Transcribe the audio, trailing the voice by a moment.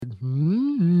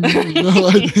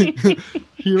Like,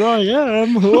 here I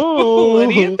am. Oh, What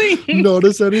do you think?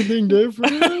 Notice anything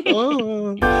different?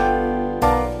 Oh.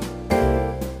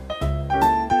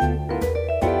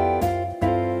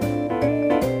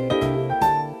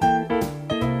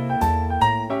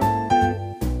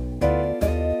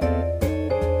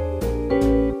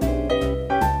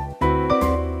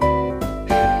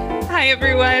 Hi,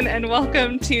 everyone, and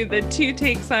welcome to the Two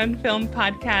Takes on Film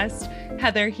podcast.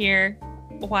 Heather here.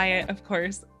 Wyatt, of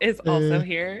course, is also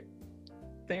here.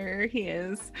 There he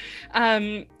is.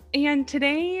 And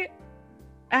today,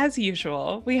 as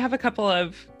usual, we have a couple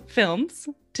of films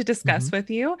to discuss with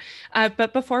you.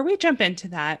 But before we jump into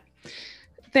that,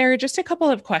 there are just a couple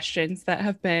of questions that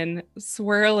have been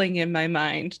swirling in my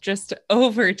mind, just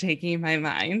overtaking my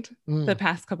mind the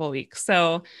past couple of weeks.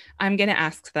 So I'm going to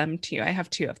ask them to you. I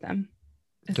have two of them.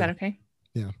 Is that okay?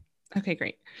 Yeah. Okay,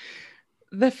 great.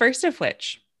 The first of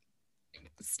which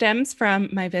stems from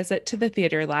my visit to the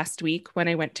theater last week when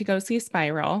I went to go see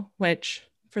Spiral, which,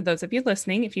 for those of you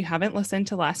listening, if you haven't listened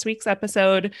to last week's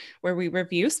episode where we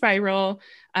review Spiral,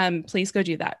 please go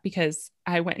do that, because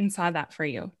I went and saw that for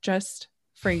you, just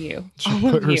for you, She all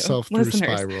put of you herself through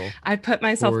listeners. Spiral I put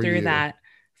myself for through you. that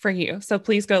for you. So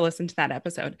please go listen to that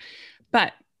episode.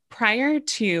 But prior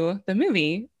to the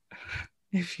movie,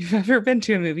 if you've ever been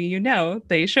to a movie, you know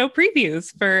they show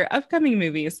previews for upcoming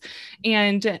movies.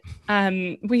 And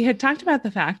we had talked about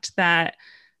the fact that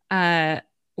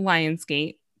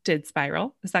Lionsgate did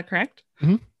Spiral. Is that correct?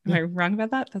 Mm-hmm. Am I wrong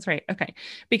about that? That's right. Okay.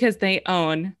 Because they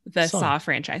own the Saw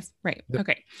franchise. Right. Yep.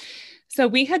 Okay. So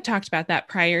we had talked about that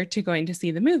prior to going to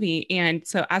see the movie. And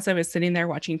so as I was sitting there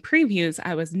watching previews,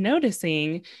 I was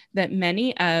noticing that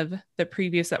many of the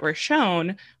previews that were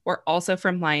shown were also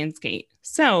from Lionsgate.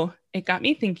 So it got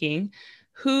me thinking,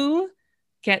 who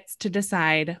gets to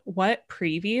decide what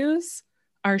previews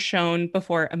are shown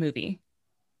before a movie?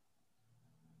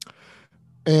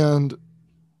 And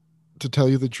to tell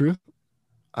you the truth,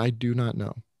 I do not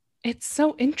know. It's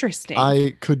so interesting.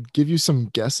 I could give you some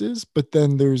guesses, but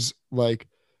then there's like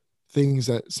things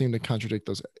that seem to contradict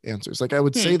those answers. Like I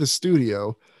would say the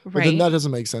studio, but then that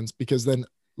doesn't make sense, because then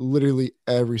literally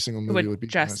every single movie would be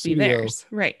just be theirs.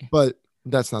 Right. But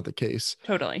that's not the case.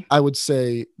 Totally. I would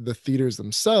say the theaters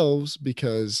themselves,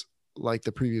 because like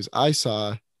the previews I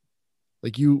saw,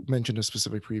 like you mentioned a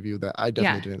specific preview that I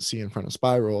definitely didn't see in front of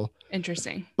Spiral.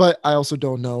 Interesting. But I also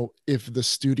don't know if the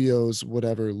studios would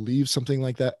ever leave something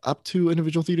like that up to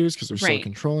individual theaters, because they're so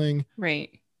controlling. Right.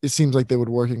 It seems like they would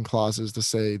work in clauses to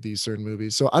say these certain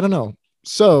movies. So I don't know.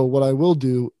 So what I will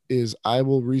do is I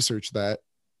will research that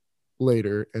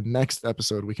later, and next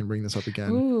episode we can bring this up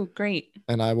again. Ooh, great.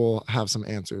 And I will have some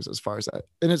answers as far as that.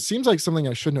 And it seems like something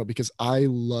I should know, because I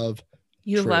love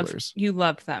trailers. You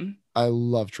love them. I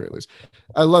love trailers.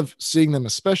 I love seeing them,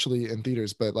 especially in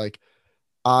theaters. But like,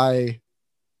 I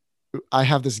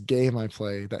have this game I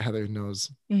play that Heather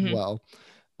knows well.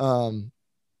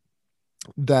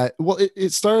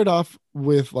 It started off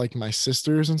with like my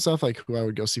sisters and stuff, like who I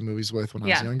would go see movies with when I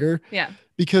was younger. Yeah.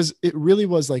 Because it really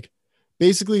was like,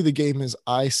 basically the game is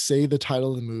I say the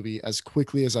title of the movie as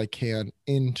quickly as I can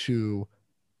into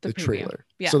the trailer.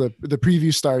 Yeah. So the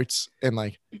preview starts, and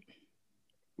like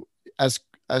as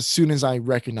soon as I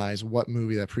recognize what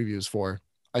movie that preview is for,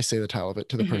 I say the title of it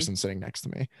to the person sitting next to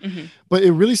me. But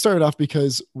it really started off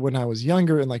because when I was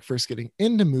younger and like first getting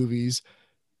into movies,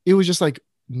 it was just like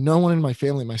no one in my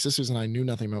family, my sisters and I, knew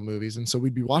nothing about movies. And so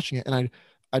we'd be watching it, and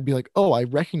I'd be like, oh, I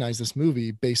recognize this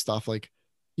movie based off like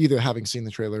either having seen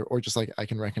the trailer or just like I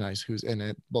can recognize who's in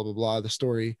it, blah, blah, blah, the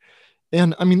story.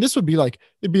 And I mean, this would be like,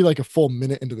 it'd be like a full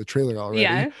minute into the trailer already.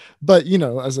 Yeah. But you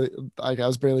know, as I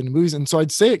was barely into movies. And so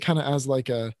I'd say it kind of as like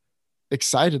a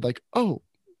excited, like, oh,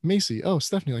 Macy, oh,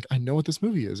 Stephanie, like, I know what this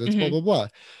movie is. It's blah, blah, blah. And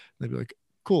they'd be like,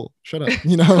 cool, shut up.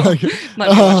 You know, like, let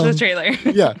me watch the trailer.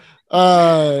 Yeah.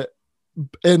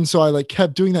 And so I like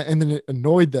kept doing that, and then it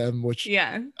annoyed them, which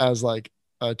as like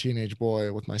a teenage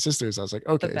boy with my sisters, I was like,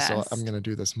 okay, so I'm going to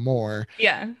do this more.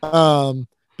 Yeah.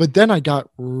 But then I got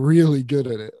really good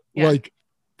at it. Like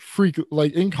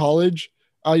like in college,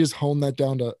 I just honed that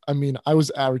down to, I mean, I was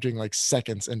averaging like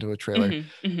seconds into a trailer.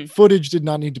 Footage did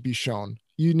not need to be shown.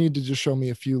 You need to just show me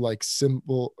a few like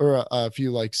simple or a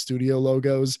few like studio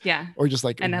logos. Yeah. Or just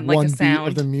like one like beat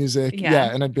of the music.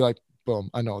 Yeah. And I'd be like,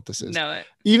 boom, I know what this is. Know it.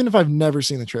 Even if I've never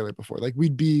seen the trailer before, like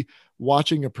we'd be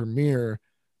watching a premiere,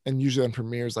 and usually on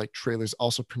premieres, like trailers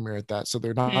also premiere at that. So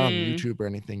they're not on YouTube or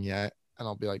anything yet. And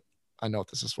I'll be like, I know what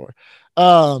this is for.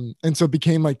 And so it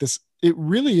became like this, it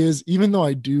really is, even though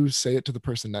I do say it to the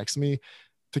person next to me,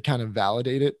 to kind of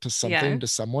validate it to something, to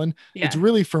someone. It's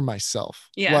really for myself.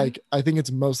 Like, I think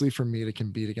it's mostly for me to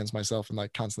compete against myself and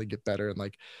like constantly get better and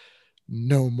like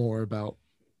know more about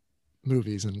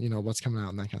movies and, you know, what's coming out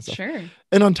and that kind of stuff. Sure.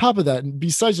 And on top of that,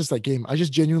 besides just that game, I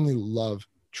just genuinely love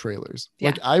trailers.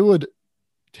 Like, I would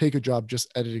take a job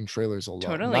just editing trailers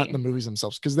alone, not the movies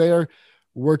themselves, because they are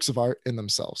works of art in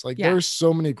themselves. Like, there are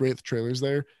so many great trailers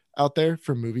out there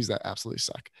for movies that absolutely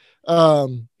suck.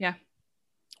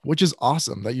 Which is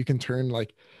awesome that you can turn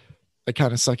like a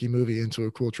kind of sucky movie into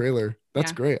a cool trailer.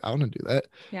 That's great. I want to do that.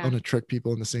 I want to trick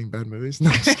people into seeing bad movies. No,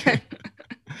 I'm just kidding.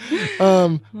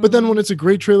 But then when it's a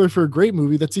great trailer for a great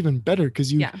movie, that's even better,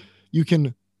 because you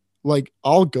can, like,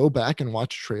 I'll go back and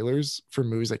watch trailers for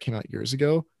movies that came out years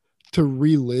ago to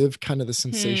relive kind of the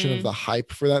sensation of the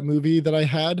hype for that movie that I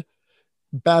had,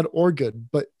 bad or good.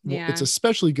 But it's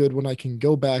especially good when I can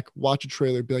go back, watch a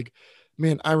trailer, be like,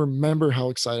 man, I remember how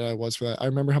excited I was for that. I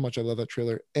remember how much I love that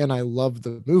trailer, and I love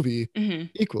the movie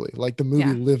equally. Like, the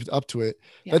movie lived up to it.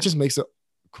 That just makes it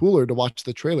cooler to watch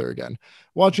the trailer again.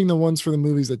 Watching the ones for the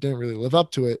movies that didn't really live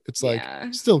up to it, it's like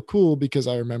still cool because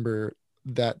I remember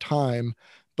that time,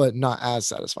 but not as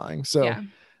satisfying. So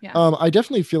I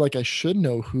definitely feel like I should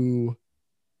know who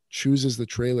chooses the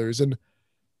trailers. And,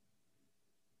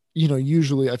 you know,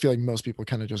 usually I feel like most people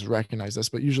kind of just recognize this,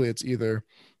 but usually it's either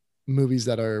movies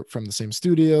that are from the same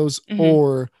studios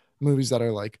or movies that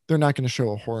are like, they're not going to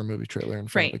show a horror movie trailer in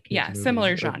front of a kid's movie.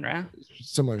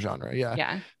 Similar genre.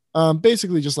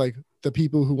 Basically just like the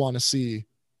people who want to see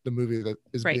the movie that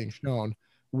is being shown,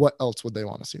 what else would they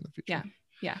want to see in the future?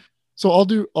 So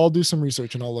I'll do some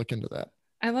research and I'll look into that.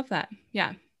 I love that.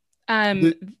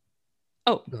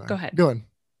 Go ahead.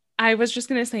 I was just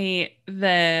going to say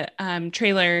the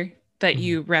trailer that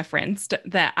you referenced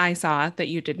that I saw that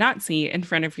you did not see in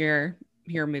front of your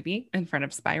movie, in front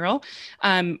of Spiral,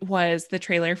 was the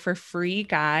trailer for Free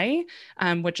Guy,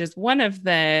 which is one of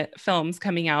the films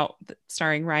coming out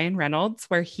starring Ryan Reynolds,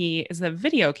 where he is a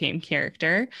video game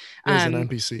character. As an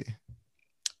NPC.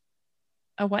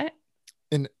 A what?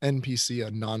 An NPC,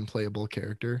 a non-playable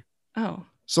character. Oh.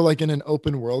 So like in an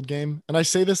open world game, and I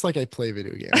say this like I play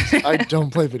video games. I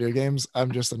don't play video games.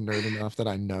 I'm just a nerd enough that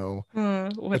I know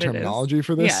the terminology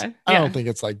for this. I don't think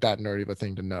it's like that nerdy of a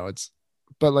thing to know.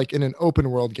 But like in an open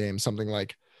world game, something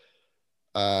like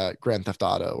Grand Theft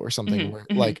Auto or something where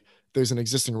like there's an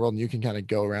existing world and you can kind of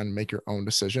go around and make your own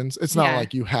decisions. It's not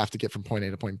like you have to get from point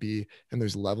A to point B and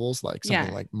there's levels like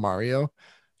something like Mario.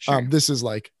 Sure. This is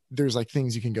like, there's like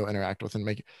things you can go interact with and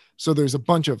make. So there's a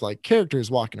bunch of like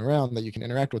characters walking around that you can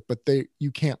interact with, but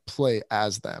you can't play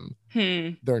as them.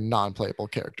 They're non-playable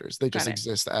characters. They just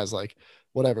exist as like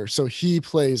whatever. So he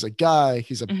plays a guy,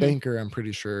 he's a banker, I'm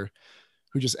pretty sure,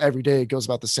 who just every day goes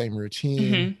about the same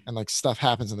routine and like stuff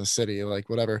happens in the city, like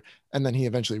whatever. And then he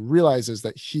eventually realizes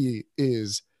that he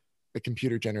is a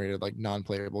computer generated, like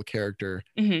non-playable character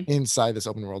inside this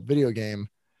open world video game,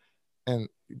 and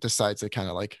decides to kind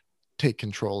of like take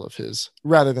control of his,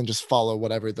 rather than just follow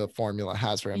whatever the formula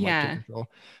has for him, like, take control,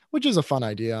 which is a fun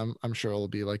idea. I'm sure it'll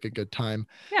be like a good time.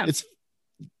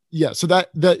 So that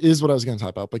is what I was going to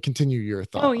talk about, but continue your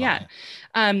thought.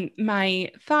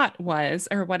 My thought was,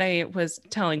 or what I was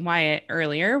telling Wyatt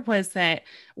earlier, was that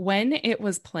when it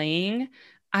was playing,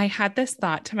 I had this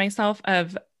thought to myself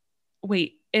of,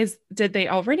 wait, did they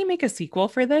already make a sequel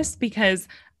for this? Because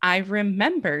I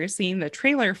remember seeing the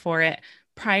trailer for it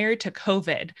prior to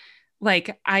COVID.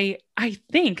 Like, I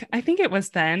think it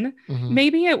was then.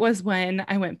 Maybe it was when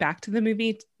I went back to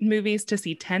the movies to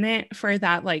see Tenet for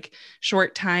that like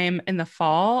short time in the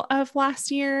fall of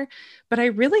last year. But I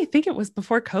really think it was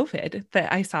before COVID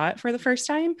that I saw it for the first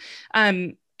time.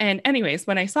 And anyways,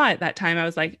 when I saw it that time, I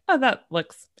was like, oh, that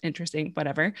looks interesting,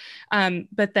 whatever.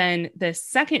 But then the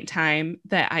second time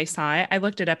that I saw it, I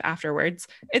looked it up afterwards.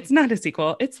 It's not a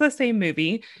sequel. It's the same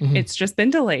movie. It's just been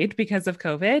delayed because of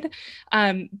COVID.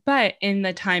 But in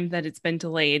the time that it's been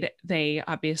delayed, they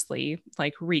obviously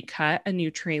like recut a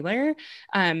new trailer.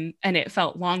 And it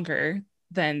felt longer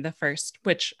than the first,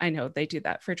 which I know they do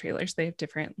that for trailers. They have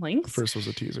different lengths. The first was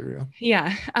a teaser.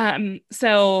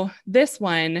 So this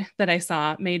one that I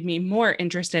saw made me more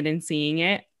interested in seeing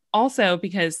it. Also,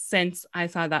 because since I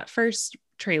saw that first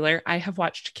trailer, I have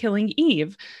watched Killing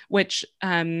Eve, which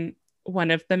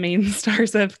one of the main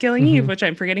stars of Killing Eve, which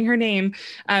I'm forgetting her name,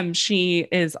 she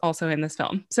is also in this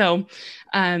film. So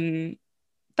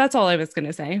that's all I was going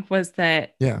to say, was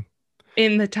that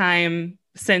in the time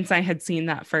since I had seen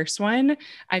that first one,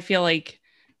 I feel like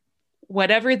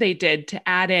whatever they did to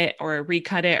add it or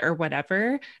recut it or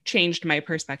whatever changed my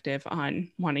perspective on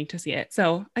wanting to see it.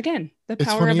 So again, the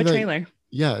power of a trailer.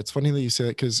 Yeah, it's funny that you say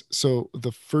that, because so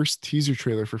the first teaser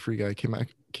trailer for Free Guy came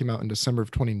came out in December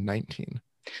of 2019.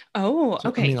 Oh, so,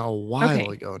 okay. I mean, a while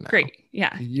ago now. Great.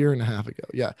 Yeah. A year and a half ago.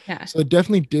 Yeah. Yeah. So it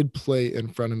definitely did play in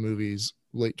front of movies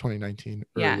late 2019,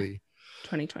 early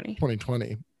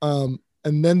 2020.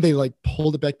 And then they like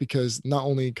pulled it back because not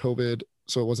only COVID,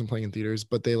 so it wasn't playing in theaters,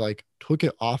 but they like took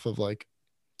it off of like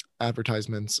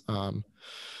advertisements on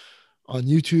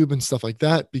YouTube and stuff like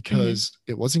that because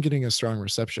it wasn't getting a strong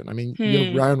reception. I mean, you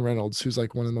have Ryan Reynolds, who's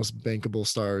like one of the most bankable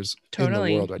stars in the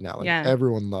world right now. Like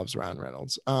everyone loves Ryan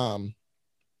Reynolds.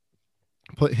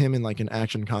 Put him in like an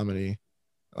action comedy,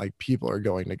 like people are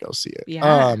going to go see it.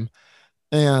 Yeah.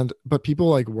 But people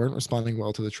like weren't responding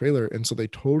well to the trailer, and so they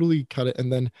totally cut it.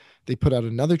 And then they put out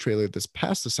another trailer this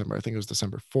past December. I think it was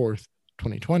December 4th,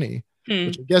 2020,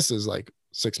 which I guess is like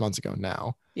 6 months ago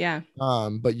now. Yeah.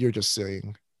 But you're just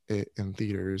seeing it in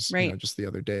theaters, right? You know, just the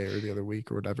other day or the other week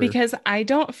or whatever. Because I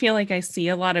don't feel like I see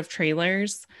a lot of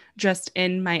trailers just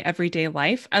in my everyday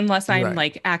life unless I'm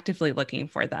like actively looking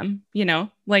for them. You know,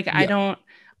 like I don't.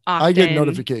 Often... I get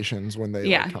notifications when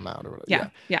they like, come out or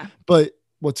whatever. Yeah. But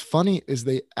what's funny is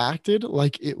they acted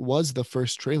like it was the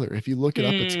first trailer. If you look it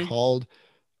up, it's called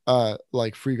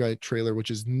like Free Guy Trailer, which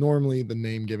is normally the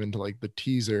name given to like the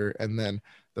teaser, and then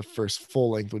the first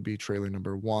full length would be trailer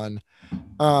number 1.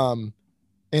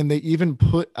 And they even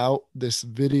put out this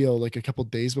video like a couple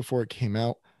days before it came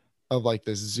out of like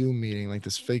this Zoom meeting, like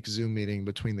this fake Zoom meeting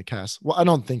between the cast. Well, I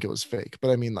don't think it was fake,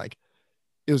 but I mean like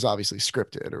it was obviously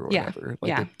scripted or whatever.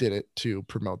 They did it to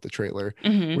promote the trailer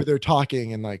where they're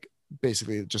talking and like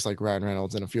basically just like Ryan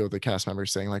Reynolds and a few of the cast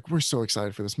members saying like, we're so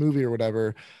excited for this movie or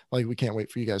whatever. Like, we can't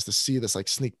wait for you guys to see this like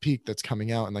sneak peek that's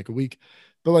coming out in like a week.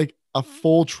 But like a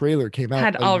full trailer came out.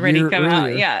 Had already come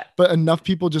out. Yeah. But enough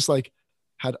people just like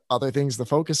had other things to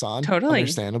focus on. Totally.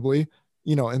 Understandably,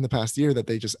 you know, in the past year that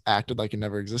they just acted like it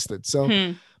never existed.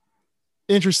 So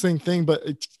interesting thing, but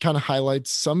it kind of highlights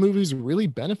some movies really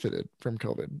benefited from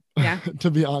COVID. Yeah.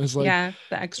 To be honest, like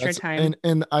the extra time.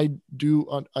 And I do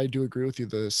agree with you.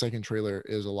 The second trailer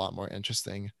is a lot more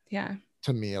interesting. Yeah.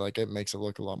 To me, like it makes it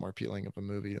look a lot more appealing of a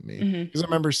movie to me because I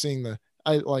remember seeing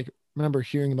remember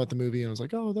hearing about the movie and I was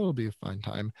like, oh, that'll be a fine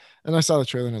time. And I saw the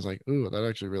trailer and I was like, ooh, that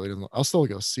actually really doesn't. I'll still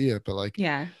go see it, but like,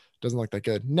 doesn't look that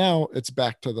good. Now it's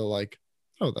back to the like,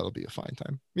 oh, that'll be a fine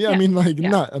time. Yeah. I mean, like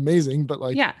not amazing, but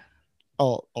like,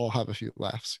 I'll have a few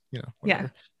laughs, you know.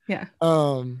 Whatever. Yeah.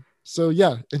 So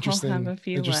yeah,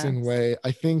 interesting way.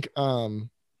 I think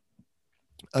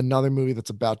another movie that's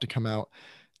about to come out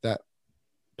that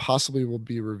possibly we'll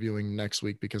be reviewing next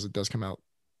week because it does come out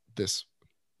this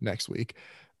next week,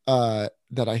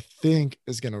 that I think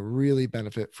is going to really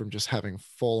benefit from just having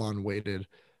full on waited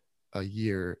a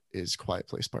year is Quiet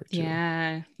Place Part 2.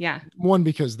 Yeah. One,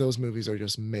 because those movies are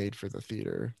just made for the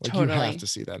theater. Like you have to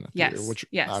see that in the theater, which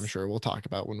I'm sure we'll talk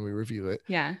about when we review it.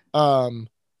 Yeah.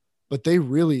 But they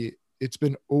really, it's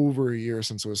been over a year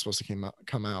since it was supposed to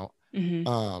come out.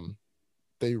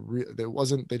 They were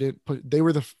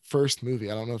the first movie,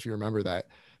 I don't know if you remember that,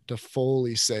 to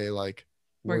fully say like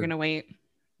we're gonna wait.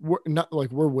 We're not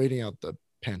like we're waiting out the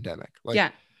pandemic.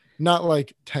 Like not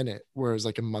like Tenet, where it's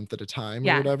like a month at a time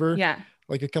or whatever. Yeah.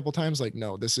 Like a couple times, like,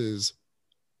 no, this is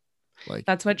like.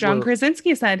 That's what John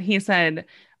Krasinski said. He said,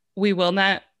 we will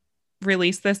not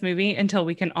release this movie until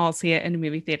we can all see it in a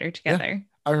movie theater together.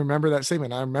 Yeah, I remember that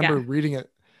statement. I remember reading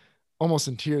it almost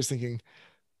in tears thinking,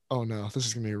 oh no, this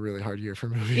is going to be a really hard year for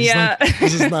movies. Yeah. Like,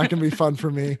 this is not going to be fun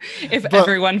for me. But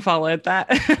everyone followed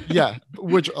that. Yeah.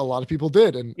 Which a lot of people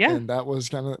did. And that was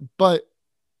kind of, but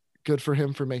good for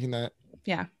him for making that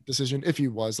decision, if he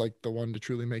was like the one to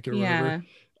truly make it or whatever.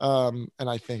 And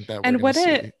I think that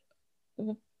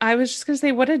I was just gonna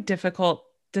say, what a difficult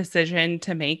decision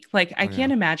to make. Like I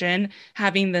can't imagine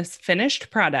having this finished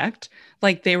product,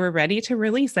 like they were ready to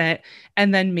release it,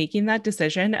 and then making that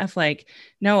decision of like,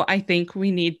 no, I think we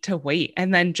need to wait,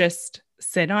 and then just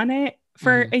sit on it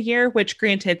for a year, which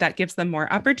granted that gives them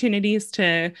more opportunities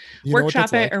to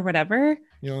workshop it or whatever.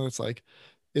 You know what it's like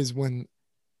is when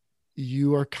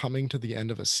you are coming to the end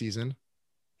of a season,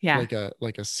 like a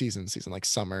season like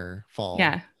summer, fall,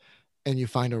 and you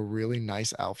find a really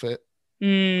nice outfit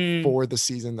for the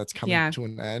season that's coming to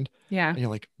an end, and you're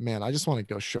like, man, I just want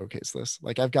to go showcase this.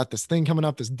 Like I've got this thing coming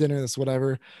up, this dinner, this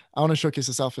whatever, I want to showcase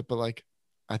this outfit, but like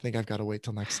I think I've got to wait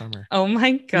till next summer. Oh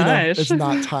my gosh. It's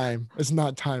not time. It's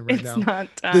not time right now. It's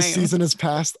not time. This season has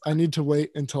passed. I need to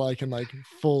wait until I can like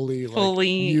fully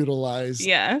utilize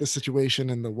the situation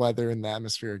and the weather and the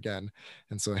atmosphere again.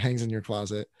 And so it hangs in your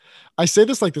closet. I say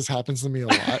this like this happens to me a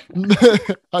lot.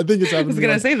 I think it's happened. I was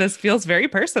going to say this feels very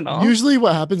personal. Usually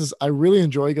what happens is I really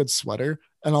enjoy a good sweater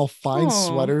and I'll find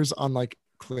sweaters on like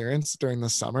clearance during the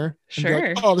summer.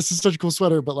 Sure. Like, oh, this is such a cool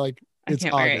sweater. But like, it's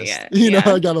August. You know,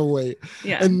 I gotta wait.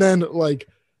 Yeah. And then like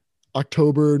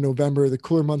October, November, the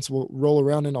cooler months will roll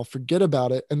around and I'll forget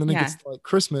about it. And then it gets to, like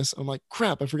Christmas. I'm like,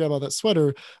 crap, I forgot about that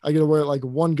sweater. I gotta wear it like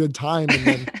one good time. And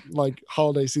then like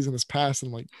holiday season has passed and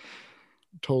I'm like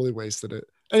totally wasted it.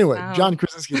 Anyway, wow. John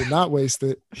Krasinski did not waste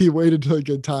it. He waited till a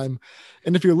good time.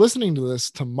 And if you're listening to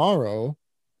this tomorrow,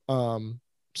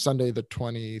 Sunday the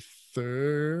 23rd,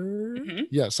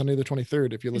 Sunday the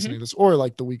 23rd, if you're listening to this, or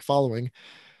like the week following,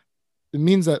 it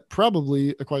means that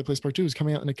probably A Quiet Place Part 2 is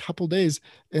coming out in a couple days,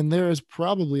 and there is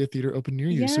probably a theater open near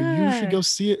you. So you should go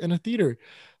see it in a theater.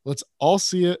 Let's all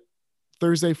see it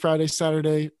Thursday, Friday,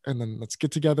 Saturday, and then let's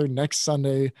get together next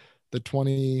Sunday, the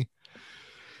 30th,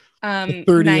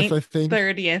 I think.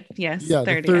 30th, yes. Yeah,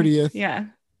 30th. The 30th. Yeah.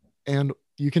 And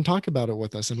you can talk about it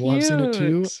with us, and we'll have seen it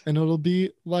too. And it'll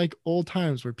be like old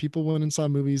times where people went and saw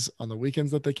movies on the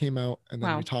weekends that they came out, and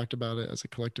then we talked about it as a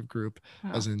collective group,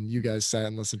 as in you guys sat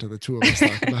and listened to the two of us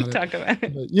talk about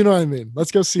it. But you know what I mean?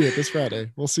 Let's go see it this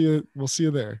Friday. We'll see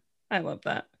you there. I love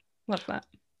that.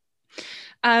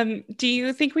 Do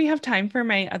you think we have time for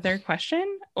my other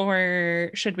question,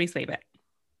 or should we save it?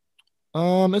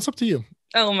 It's up to you.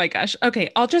 Oh my gosh. Okay.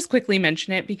 I'll just quickly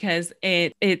mention it because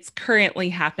it's currently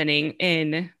happening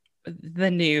in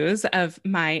the news of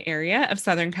my area of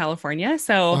Southern California.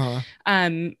 So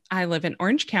I live in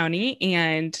Orange County,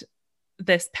 and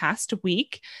this past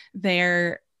week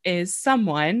there is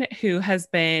someone who has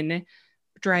been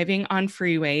driving on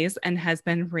freeways and has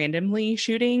been randomly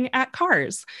shooting at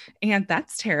cars. And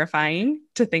that's terrifying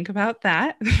to think about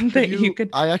that.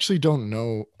 I actually don't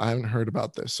know. I haven't heard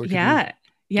about this. So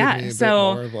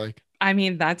so I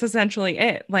mean, that's essentially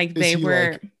it. Like they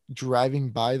were like driving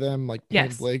by them, like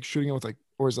point blank shooting it with like,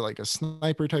 or is it like a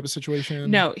sniper type of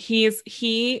situation? No,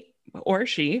 he or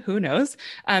she, who knows,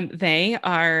 they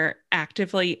are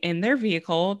actively in their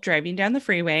vehicle driving down the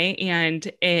freeway,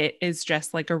 and it is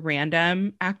just like a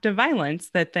random act of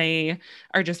violence that they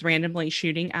are just randomly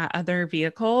shooting at other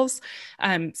vehicles.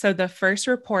 So the first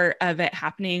report of it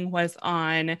happening was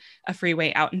on a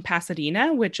freeway out in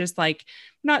Pasadena, which is like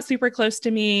not super close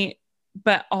to me,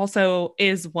 but also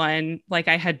is one, like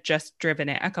I had just driven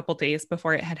it a couple days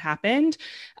before it had happened.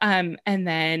 And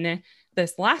then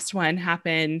this last one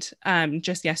happened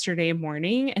just yesterday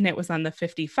morning, and it was on the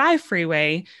 55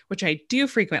 freeway, which I do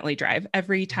frequently drive.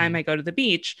 Every time I go to the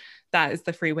beach, that is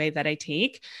the freeway that I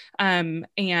take. And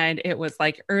it was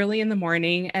like early in the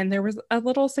morning, and there was a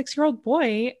little 6-year-old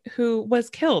boy who was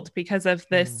killed because of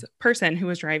this person who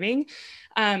was driving.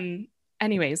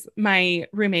 Anyways, my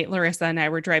roommate Larissa and I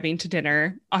were driving to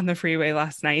dinner on the freeway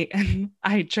last night, and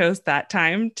I chose that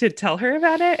time to tell her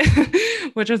about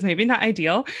it, which was maybe not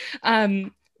ideal.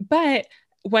 But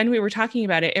when we were talking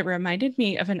about it, it reminded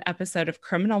me of an episode of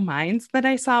Criminal Minds that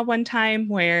I saw one time,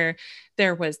 where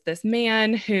there was this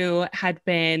man who had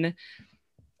been,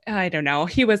 I don't know,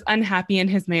 he was unhappy in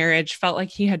his marriage, felt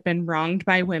like he had been wronged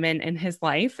by women in his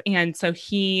life. And so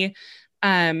he,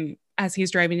 as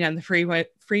he's driving down the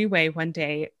freeway one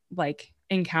day, like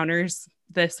encounters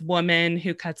this woman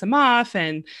who cuts him off,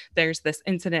 and there's this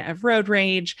incident of road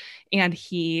rage, and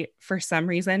he, for some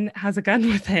reason, has a gun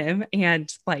with him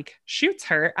and like shoots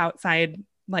her outside,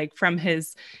 like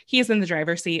he's in the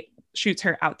driver's seat, shoots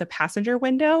her out the passenger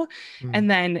window, and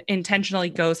then intentionally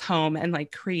goes home and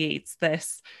like creates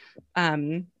this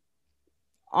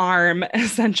arm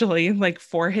essentially like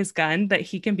for his gun that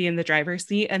he can be in the driver's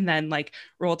seat, and then like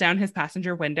roll down his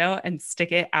passenger window and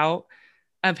stick it out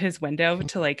of his window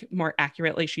to like more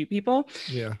accurately shoot people.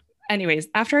 Yeah. Anyways,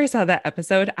 after I saw that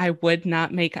episode, I would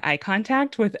not make eye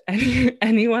contact with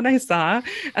anyone I saw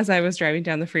as I was driving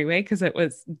down the freeway, because it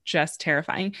was just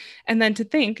terrifying. And then to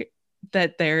think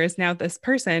that there is now this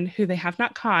person who they have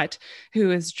not caught,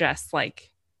 who is just like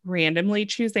randomly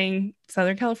choosing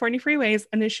Southern California freeways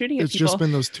and is shooting at people. It's just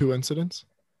been those 2 incidents?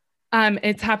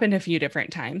 It's happened a few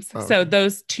different times. Oh, so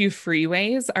those 2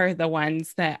 freeways are the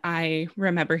ones that I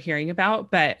remember hearing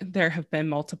about, but there have been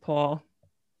multiple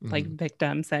like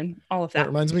victims and all of that. It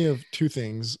reminds me of 2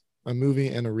 things: a movie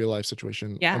and a real life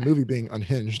situation. Yeah. A movie being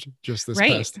Unhinged just this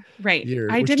past year.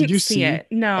 I didn't see it.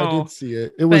 No, I did see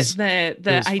it. It was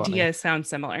the idea sounds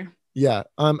similar. Yeah.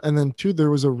 And then 2, there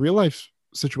was a real life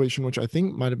situation which I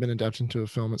think might have been adapted into a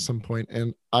film at some point,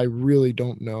 and I really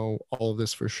don't know all of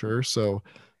this for sure, so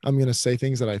I'm going to say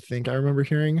things that I think I remember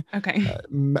hearing. Okay.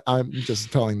 I'm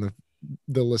just telling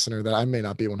the listener that I may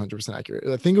not be 100% accurate.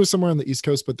 I think it was somewhere on the East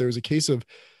Coast, but there was a case of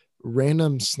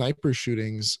random sniper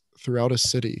shootings throughout a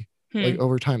city, like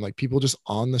over time, like people just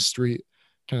on the street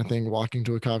kind of thing, walking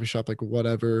to a coffee shop, like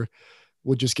whatever,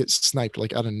 would just get sniped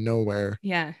like out of nowhere.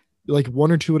 Yeah. Like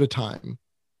 1 or 2 at a time.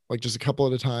 like just a couple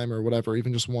at a time or whatever,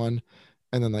 even just one,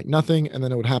 and then like nothing, and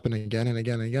then it would happen again and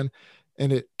again and again.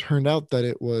 And it turned out that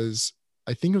it was,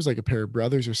 I think it was like a pair of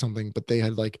brothers or something, but they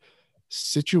had like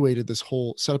situated this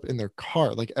whole setup in their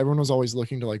car. Like everyone was always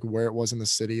looking to like where it was in the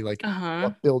city, like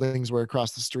what buildings were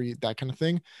across the street, that kind of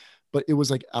thing. But it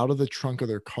was like out of the trunk of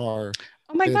their car.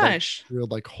 Oh my gosh. Like,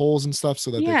 drilled like holes and stuff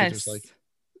so that they could just like,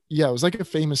 yeah, it was like a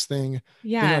famous thing.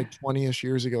 Yeah. I think like 20-ish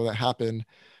years ago that happened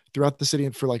throughout the city.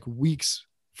 And for like weeks,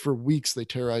 they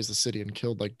terrorized the city and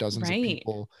killed like dozens of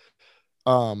people.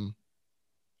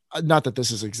 Not that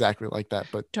this is exactly like that,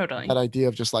 but totally that idea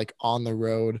of just like on the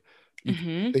road, they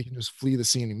can just flee the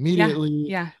scene immediately.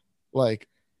 Yeah. Like,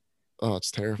 oh,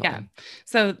 it's terrifying. Yeah.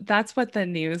 So that's what the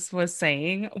news was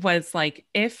saying, was like,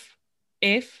 if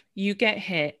you get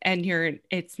hit and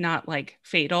it's not like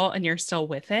fatal and you're still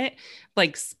with it,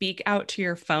 like speak out to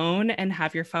your phone and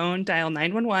have your phone dial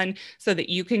 911 so that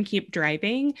you can keep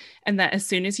driving. And that as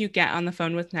soon as you get on the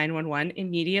phone with 911,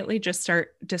 immediately just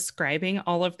start describing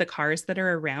all of the cars that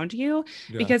are around you.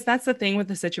 Yeah. Because that's the thing with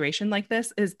a situation like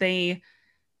this, is they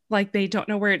don't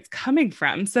know where it's coming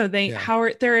from. So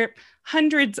there are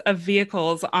hundreds of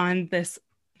vehicles on this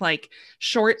like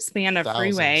short span of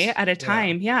freeway at a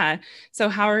time. Yeah. So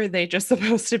how are they just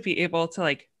supposed to be able to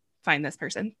like find this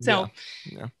person? So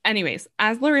anyways,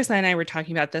 as Larissa and I were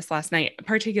talking about this last night,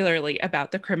 particularly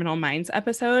about the Criminal Minds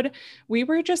episode, we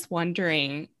were just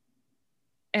wondering,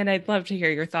 and I'd love to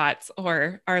hear your thoughts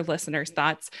or our listeners'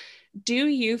 thoughts. Do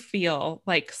you feel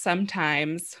like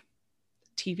sometimes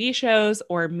TV shows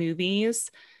or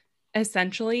movies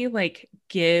essentially like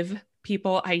give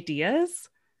people ideas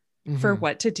for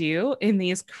what to do in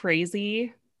these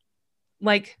crazy,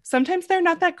 like sometimes they're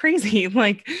not that crazy,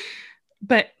 like,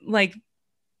 but like,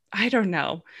 I don't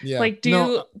know. Yeah. Like,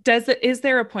 is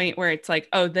there a point where it's like,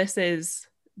 oh, this is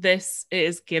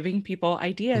giving people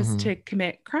ideas to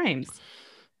commit crimes?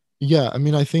 Yeah. I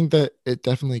mean, I think that it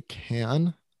definitely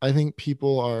can. I think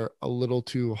people are a little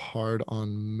too hard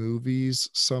on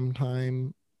movies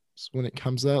sometimes when it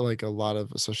comes to that, like a lot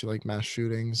of, especially like mass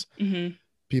shootings,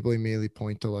 people immediately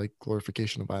point to like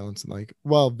glorification of violence, and like,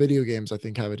 well, video games I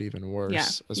think have it even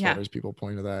worse as far as people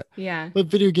point to that. Yeah. But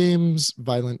video games,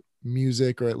 violent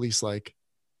music, or at least like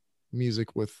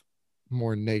music with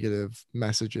more negative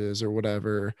messages or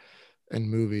whatever, and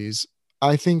movies,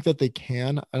 I think that they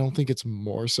can. I don't think it's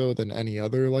more so than any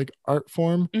other like art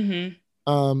form.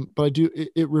 But I do,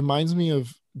 it reminds me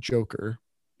of Joker,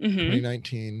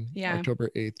 2019, October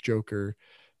 8th, Joker.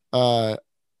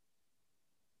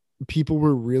 People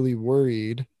were really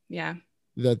worried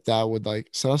that would like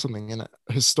set up something. And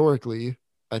historically,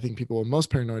 I think people were most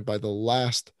paranoid by the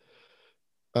last,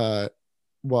 in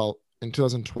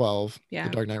 2012, The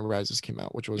Dark Knight Rises came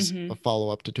out, which was a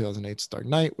follow-up to 2008's Dark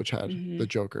Knight, which had the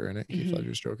Joker in it, Heath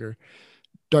Ledger's Joker.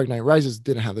 Dark Knight Rises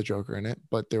didn't have the Joker in it,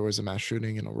 but there was a mass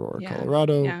shooting in Aurora,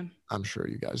 Colorado. Yeah. I'm sure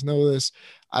you guys know this.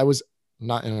 I was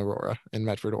not in Aurora, in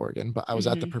Medford, Oregon, but I was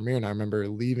at the premiere, and I remember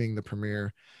leaving the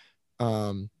premiere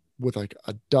with like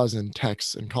a dozen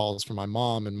texts and calls from my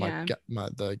mom, and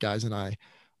the guys and I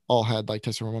all had like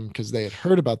texts from my mom because they had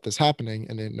heard about this happening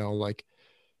and didn't know, like,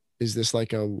 is this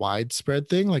like a widespread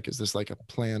thing? Like, is this like a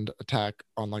planned attack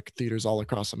on like theaters all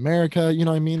across America? You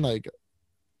know what I mean? Like,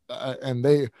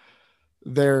 and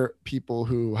they're people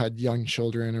who had young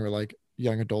children or like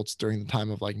young adults during the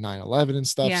time of like 9/11 and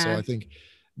stuff. So I think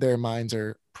their minds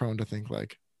are prone to think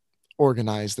like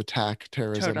organized attack,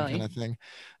 terrorism kind of thing.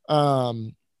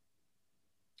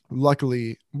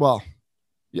 Luckily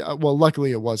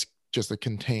it was just a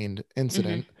contained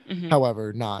incident.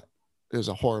 However, it was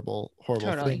a horrible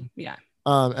thing. Yeah.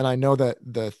 And I know that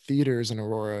the theaters in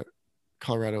Aurora,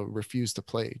 Colorado refused to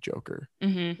play Joker.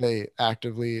 They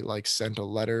actively like sent a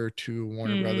letter to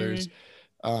Warner Brothers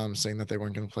saying that they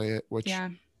weren't going to play it, which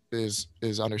is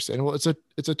understandable. It's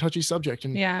a touchy subject,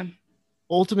 and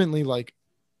ultimately, like,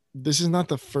 this is not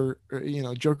the first,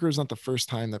 Joker is not the first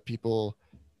time that people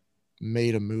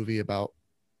made a movie about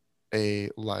a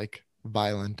like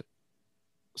violent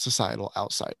societal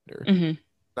outsider.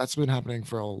 That's been happening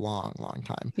for a long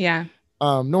time. Yeah.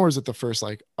 Nor is it the first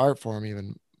like art form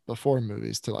even before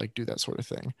movies to like do that sort of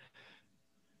thing.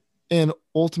 And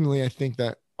ultimately, I think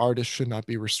that artists should not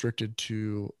be restricted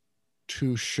to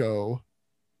show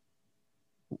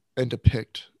and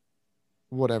depict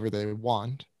whatever they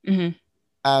want.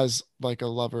 As like a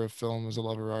lover of film, as a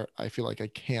lover of art, I feel like I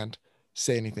can't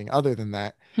say anything other than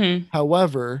that.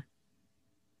 However,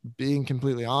 being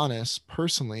completely honest,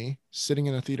 personally, sitting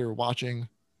in a theater watching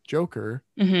Joker,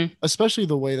 especially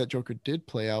the way that Joker did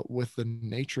play out with the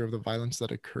nature of the violence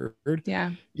that occurred.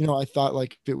 Yeah. I thought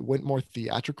like if it went more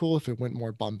theatrical, if it went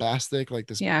more bombastic, like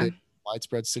this big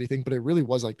widespread city thing, but it really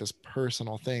was like this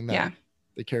personal thing that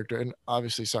the character, and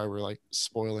obviously, sorry, we're like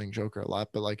spoiling Joker a lot,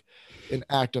 but like an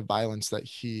act of violence that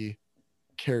he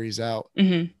carries out.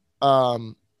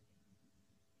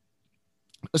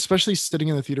 Especially sitting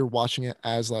in the theater watching it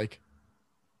as like,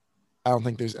 I don't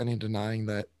think there's any denying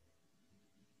that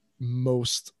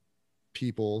most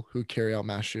people who carry out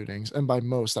mass shootings, and by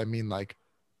most I mean like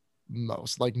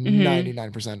most, like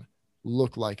 99%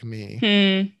 look like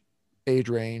me, age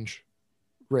range,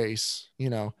 race,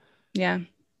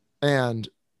 and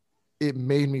it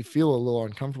made me feel a little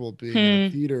uncomfortable being in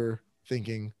the theater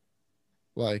thinking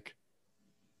like,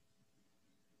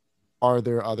 are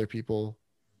there other people,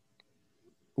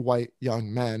 white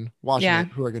young men watching it,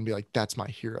 who are going to be like, that's my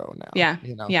hero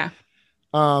now?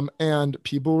 And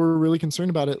people were really concerned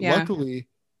about it. Luckily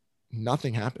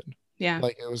nothing happened.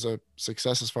 Like it was a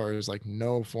success as far as like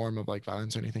no form of like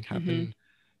violence or anything happened.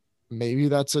 Maybe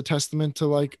that's a testament to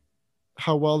like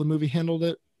how well the movie handled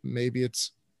it. Maybe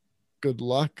it's good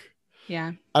luck.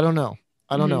 I don't know.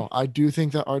 I do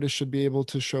think that artists should be able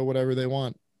to show whatever they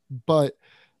want, but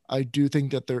I do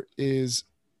think that there is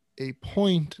a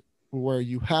point where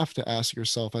you have to ask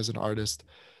yourself as an artist,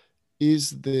 is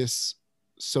this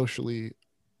socially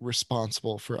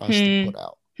responsible for us to put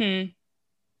out?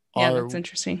 That's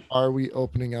interesting. Are we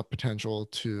opening up potential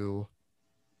to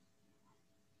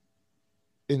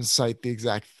incite the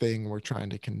exact thing we're trying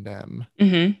to condemn?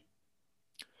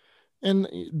 And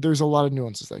there's a lot of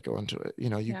nuances that go into it.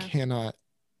 You cannot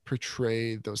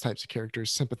portray those types of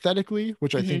characters sympathetically,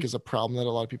 which I think is a problem that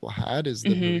a lot of people had, is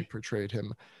the movie portrayed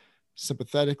him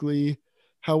sympathetically.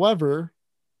 However,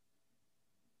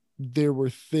 there were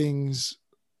things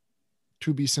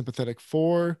to be sympathetic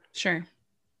for.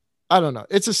 I don't know.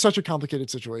 It's such a complicated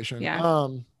situation.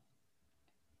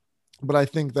 But I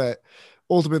think that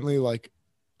ultimately, like,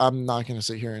 I'm not going to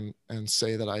sit here and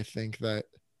say that I think that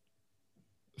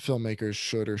filmmakers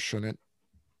should or shouldn't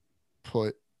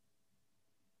put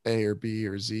A or B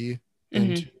or Z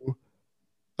into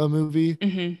a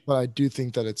movie. But I do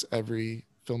think that it's every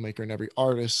filmmaker and every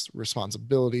artist's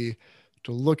responsibility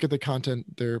to look at the content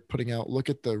they're putting out, look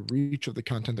at the reach of the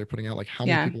content they're putting out, like how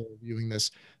many people are viewing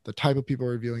this, the type of people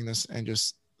are viewing this, and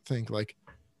just think like,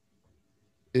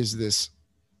 is this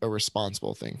a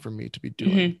responsible thing for me to be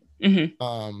doing?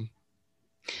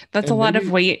 That's a lot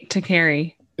of weight to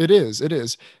carry. It is.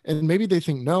 And maybe they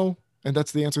think no, and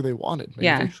that's the answer they wanted. Maybe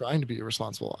they're trying to be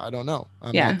irresponsible. I don't know.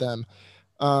 I'm not them.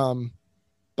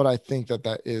 But I think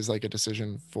that is like a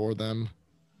decision for them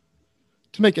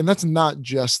to make. And that's not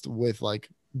just with like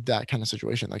that kind of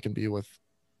situation. That can be with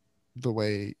the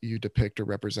way you depict or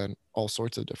represent all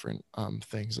sorts of different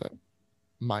things that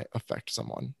might affect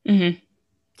someone.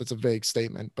 That's a vague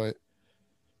statement, but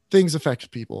things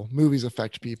affect people. Movies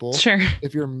affect people.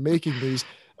 If you're making movies,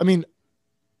 I mean,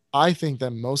 I think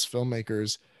that most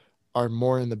filmmakers are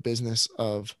more in the business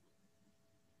of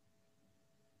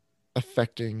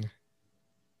affecting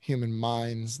human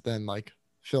minds than like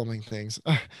filming things.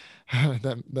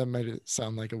 that might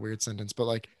sound like a weird sentence, but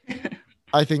like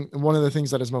I think one of the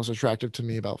things that is most attractive to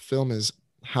me about film is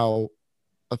how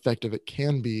effective it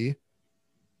can be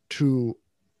to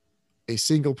a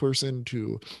single person,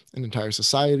 to an entire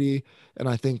society. And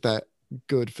I think that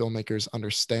good filmmakers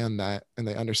understand that, and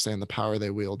they understand the power they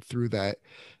wield through that.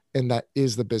 And that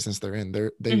is the business they're in.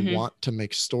 They want to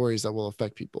make stories that will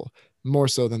affect people more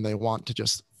so than they want to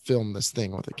just film this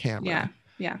thing with a camera.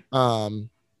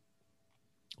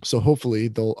 So hopefully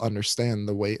they'll understand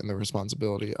the weight and the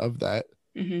responsibility of that,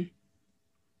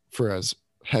 for as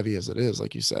heavy as it is,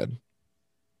 like you said.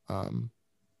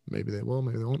 Maybe they will,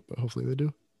 maybe they won't, but hopefully they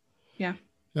do. I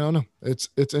don't know. It's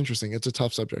interesting. It's a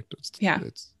tough subject.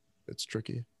 It's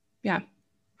tricky.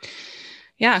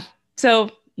 So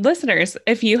listeners,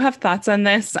 if you have thoughts on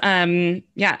this,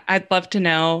 I'd love to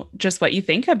know just what you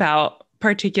think about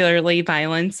particularly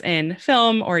violence in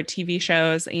film or TV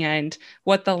shows, and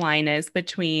what the line is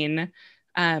between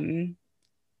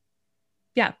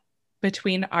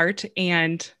between art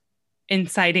and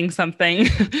inciting something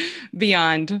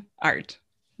beyond art.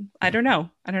 I don't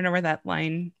know where that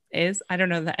line is. I don't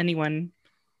know that anyone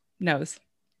knows.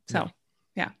 So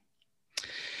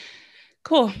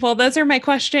cool. Well, those are my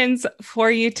questions for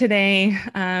you today.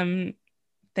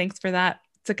 Thanks for that.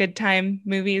 It's a good time.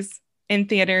 Movies in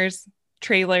theaters,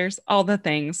 trailers, all the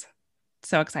things.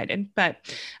 So excited. But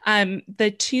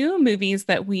the two movies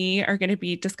that we are going to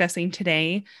be discussing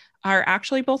today are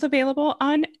actually both available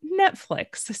on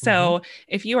Netflix. So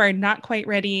if you are not quite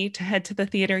ready to head to the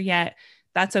theater yet,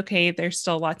 that's okay. There's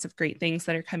still lots of great things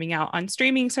that are coming out on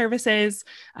streaming services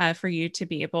for you to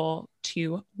be able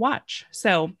to watch.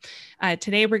 So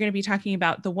today we're going to be talking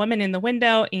about The Woman in the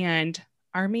Window and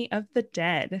Army of the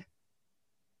Dead.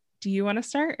 Do you want to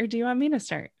start or do you want me to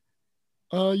start?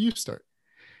 You start.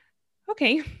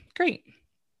 Okay, great.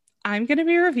 I'm going to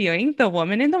be reviewing The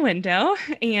Woman in the Window.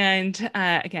 And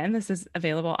again, this is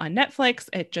available on Netflix.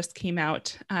 It just came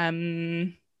out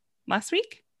last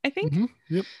week, I think.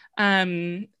 Mm-hmm. Yep.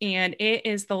 And it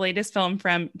is the latest film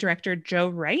from director Joe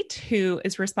Wright, who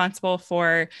is responsible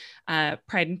for Pride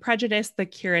and Prejudice, the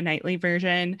Keira Knightley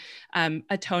version,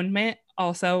 Atonement,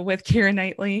 also with Keira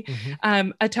Knightley.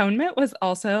 Mm-hmm. Atonement was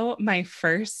also my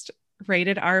first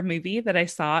rated R movie that I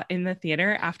saw in the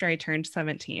theater after I turned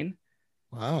 17.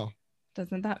 Wow.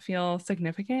 Doesn't that feel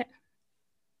significant?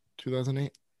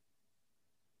 2008.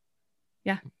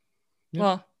 Yeah.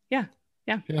 Well, yeah.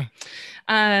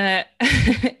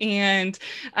 And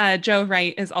Joe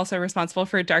Wright is also responsible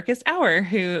for Darkest Hour,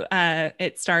 who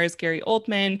it stars Gary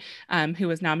Oldman, who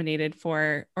was nominated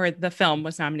for, or the film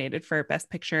was nominated for Best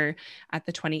Picture at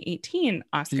the 2018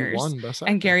 Oscars. He won Best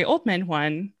Actor. And Gary Oldman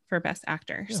won for Best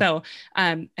Actor. Yeah. So,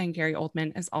 and Gary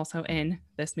Oldman is also in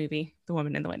this movie, The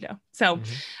Woman in the Window. So,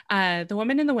 The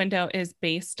Woman in the Window is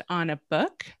based on a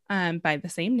book by the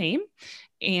same name.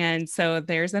 And so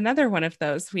there's another one of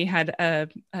those. We had a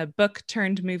book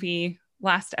turned movie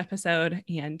last episode,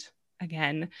 and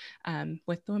again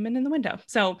with The Woman in the Window.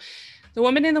 So The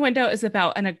Woman in the Window is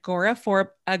about an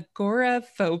agoraphobic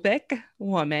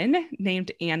woman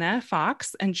named Anna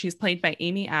Fox, and she's played by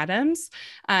Amy Adams.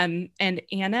 And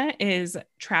Anna is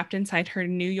trapped inside her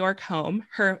New York home,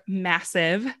 her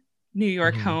massive New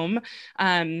York home.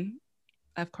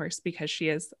 Of course, because she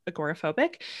is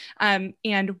agoraphobic.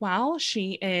 And while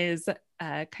she is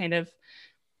kind of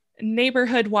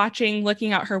neighborhood watching,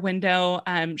 looking out her window,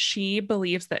 she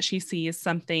believes that she sees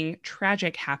something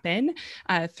tragic happen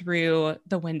through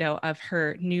the window of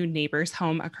her new neighbor's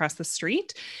home across the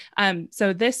street.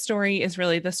 So this story is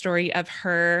really the story of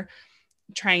her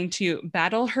trying to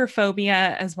battle her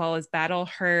phobia as well as battle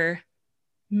her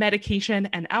medication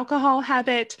and alcohol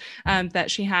habit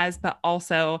that she has, but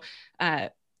also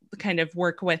kind of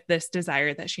work with this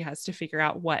desire that she has to figure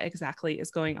out what exactly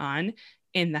is going on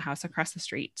in the house across the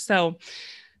street. So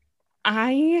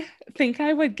I think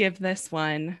I would give this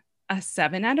one a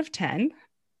 7 out of 10,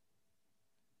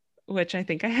 which I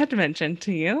think I had mentioned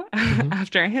to you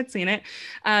after I had seen it.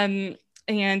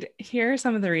 And here are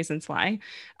some of the reasons why.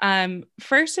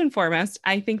 First and foremost,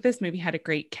 I think this movie had a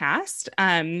great cast.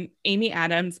 Amy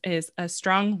Adams is a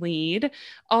strong lead,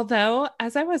 although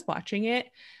as I was watching it,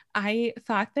 I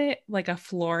thought that like a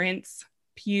Florence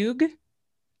Pugh,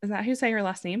 is that how you say her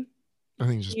last name? I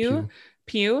think it's just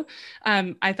Pugh.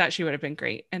 I thought she would have been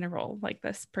great in a role like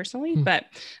this personally, but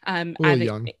a little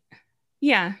young.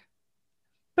 Yeah.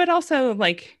 But also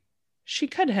like she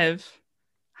could have,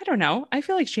 I don't know. I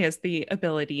feel like she has the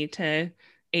ability to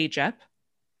age up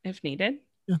if needed.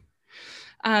 Yeah.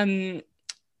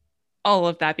 All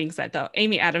of that being said, though,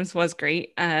 Amy Adams was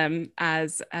great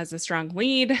as a strong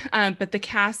lead, but the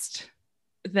cast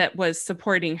that was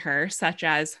supporting her, such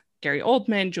as Gary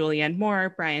Oldman, Julianne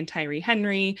Moore, Brian Tyree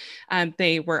Henry,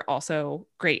 they were also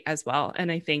great as well.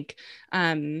 And I think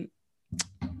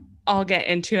I'll get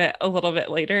into it a little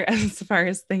bit later as far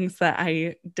as things that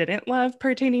I didn't love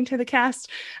pertaining to the cast.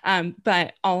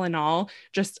 But all in all,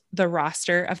 just the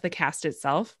roster of the cast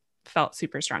itself felt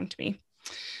super strong to me.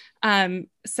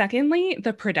 Secondly,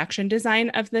 the production design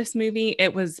of this movie,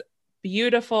 it was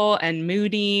beautiful and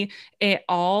moody. It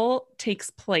all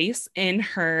takes place in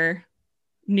her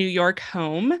New York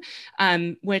home,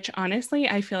 which honestly,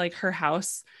 I feel like her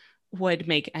house would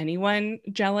make anyone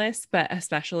jealous, but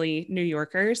especially New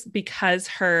Yorkers, because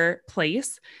her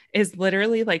place is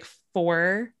literally like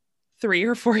 3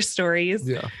 or 4 stories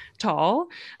tall.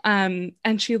 And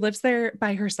she lives there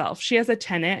by herself. She has a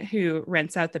tenant who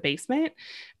rents out the basement,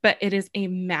 but it is a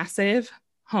massive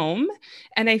home.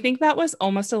 And I think that was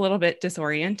almost a little bit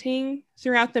disorienting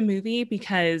throughout the movie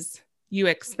because you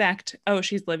expect, oh,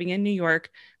 she's living in New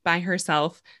York by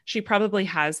herself. She probably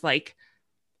has like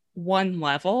 1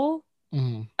 level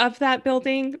of that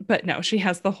building, but no, she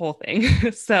has the whole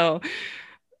thing. So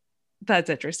that's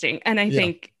interesting. And I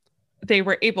think they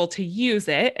were able to use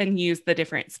it and use the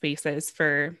different spaces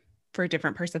for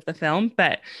different parts of the film.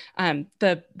 But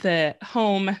the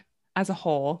home as a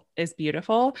whole is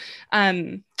beautiful.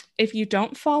 If you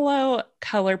don't follow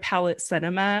Color Palette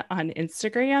Cinema on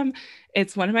Instagram,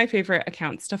 it's one of my favorite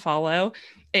accounts to follow.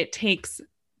 It takes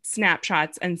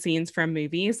snapshots and scenes from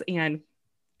movies and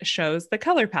shows the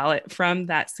color palette from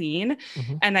that scene.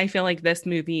 Mm-hmm. And I feel like this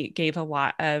movie gave a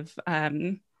lot of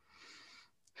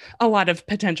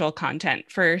potential content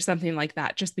for something like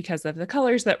that, just because of the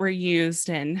colors that were used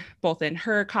in both in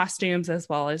her costumes as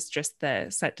well as just the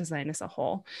set design as a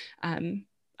whole.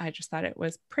 I just thought it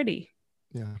was pretty.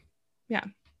 Yeah.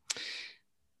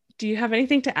 Do you have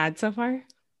anything to add so far?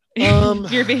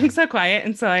 You're being so quiet,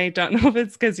 and so I don't know if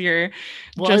it's because you're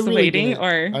just really waiting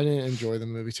or I didn't enjoy the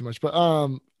movie too much, but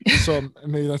so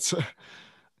maybe that's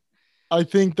I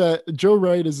think that Joe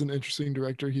Wright is an interesting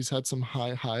director. He's had some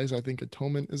high highs. I think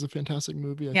Atonement is a fantastic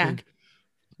movie. I think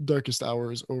Darkest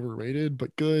Hour is overrated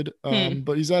but good.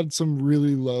 But he's had some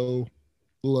really low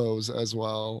lows as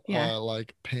well.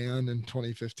 Like Pan in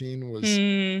 2015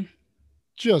 was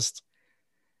just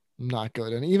not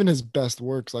good, and even his best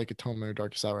works like Atonement or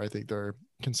Darkest Hour, I think there are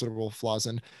considerable flaws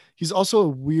in. He's also a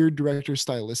weird director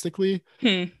stylistically.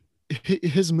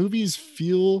 His movies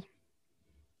feel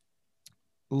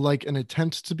like an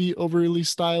attempt to be overly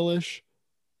stylish,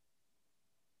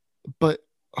 but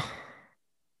I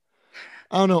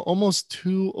don't know, almost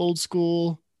too old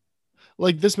school.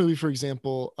 Like this movie, for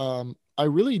example, I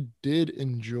really did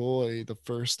enjoy the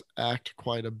first act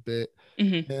quite a bit,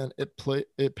 and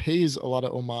it pays a lot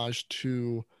of homage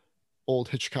to old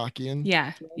Hitchcockian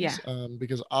films,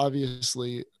 because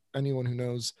obviously anyone who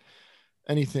knows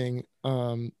anything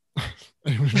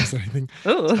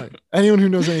anyone who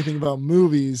knows anything about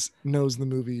movies knows the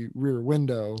movie Rear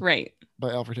Window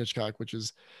by Alfred Hitchcock, which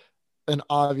is an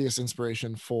obvious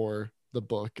inspiration for the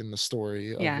book and the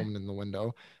story of Woman in the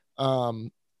Window.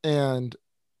 And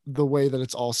the way that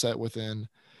it's all set within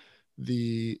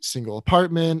the single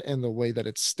apartment and the way that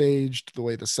it's staged, the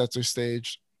way the sets are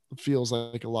staged, feels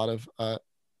like a lot of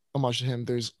homage to him.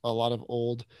 There's a lot of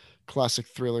old classic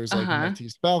thrillers like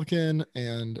Maltese Falcon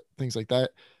and things like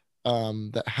that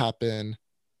that happen.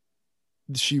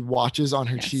 She watches on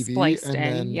her TV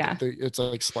and then it's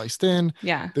like spliced in.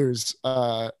 There's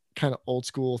kind of old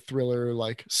school thriller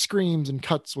like screams and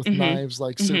cuts with knives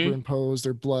like superimposed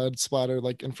or blood splatter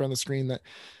like in front of the screen that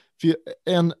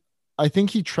and I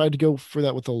think he tried to go for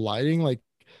that with the lighting, like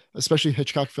especially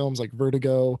Hitchcock films like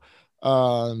Vertigo,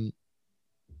 or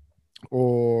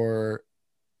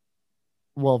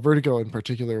Vertigo in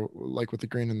particular, like with the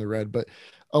green and the red. But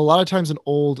a lot of times in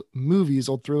old movies,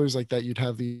 old thrillers like that, you'd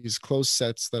have these closed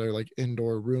sets that are like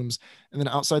indoor rooms, and then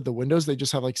outside the windows they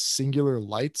just have like singular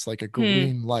lights, like a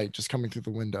green light just coming through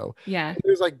the window. And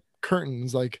there's like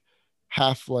curtains, like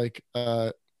half like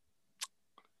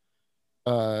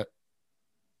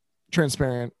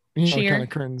transparent, kind of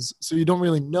curtains, so you don't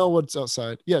really know what's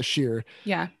outside. Sheer.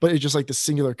 But it's just like the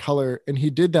singular color, and he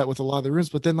did that with a lot of the rooms.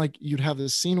 But then like you'd have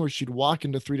this scene where she'd walk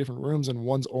into 3 different rooms, and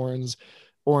one's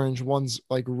orange, one's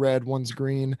like red, one's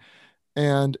green,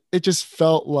 and it just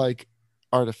felt like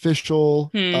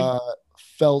artificial.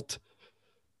 Felt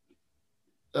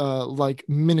like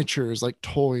miniatures, like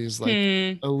toys, like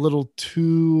a little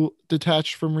too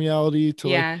detached from reality to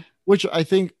like, which I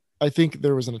think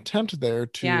there was an attempt there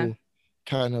to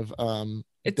kind of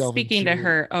it's speaking to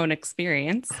her own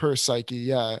experience, her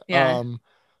psyche.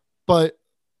 But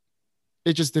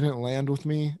it just didn't land with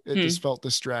me. It just felt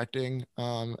distracting,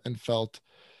 and felt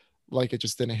like it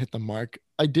just didn't hit the mark.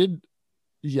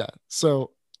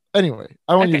 So anyway,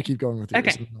 I want you to keep going with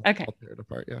yours. I'll tear it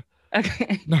apart.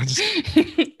 No, just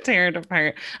tear it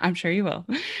apart. I'm sure you will.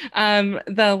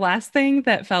 The last thing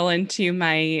that fell into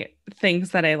my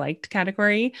things that I liked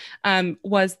category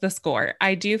was the score.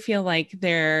 I do feel like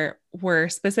there were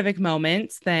specific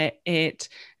moments that it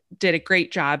did a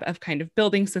great job of kind of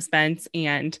building suspense,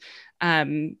 and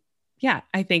I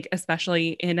think especially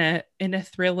in a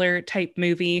thriller type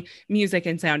movie, music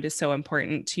and sound is so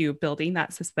important to building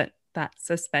that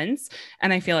suspense.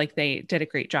 And I feel like they did a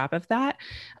great job of that.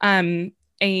 A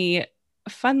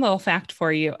fun little fact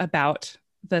for you about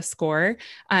the score,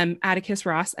 Atticus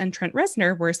Ross and Trent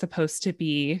Reznor were supposed to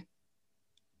be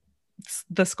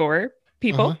the score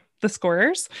people, the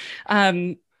scorers.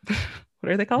 What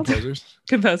are they called?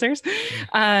 Composers.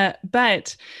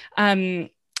 But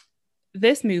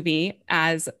this movie,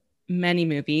 as many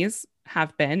movies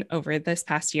have been over this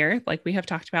past year, like we have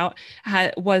talked about,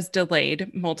 was delayed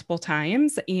multiple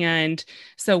times. And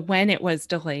so when it was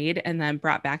delayed and then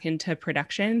brought back into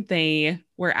production, they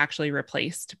were actually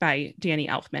replaced by Danny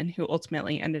Elfman, who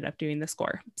ultimately ended up doing the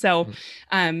score. So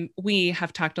we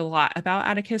have talked a lot about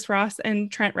Atticus Ross and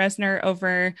Trent Reznor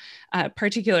over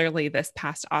particularly this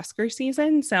past Oscar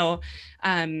season. So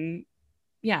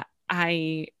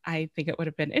I think it would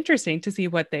have been interesting to see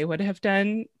what they would have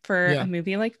done for a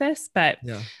movie like this, but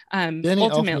Danny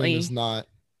ultimately Elfman is not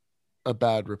a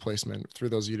bad replacement. For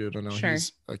those of you who don't know, sure.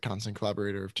 He's a constant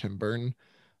collaborator of Tim Burton.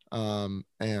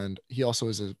 And he also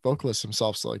is a vocalist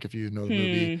himself. So like if you know the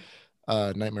movie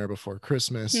Nightmare Before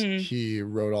Christmas, he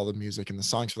wrote all the music and the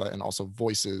songs for that, and also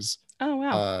voices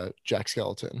Jack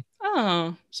Skellington.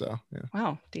 Oh, so yeah.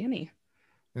 Wow, Danny.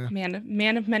 Yeah.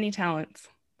 Man of many talents.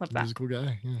 Love that. Musical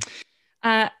guy.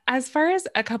 Yeah. As far as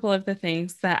a couple of the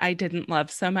things that I didn't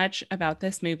love so much about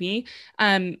this movie,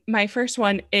 my first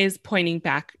one is pointing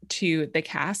back to the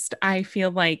cast. I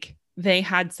feel like they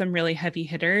had some really heavy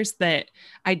hitters that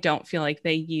I don't feel like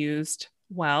they used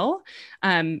well.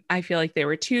 I feel like they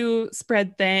were too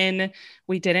spread thin.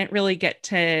 We didn't really get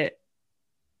to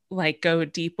like go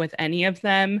deep with any of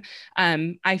them.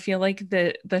 I feel like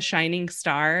the shining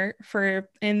star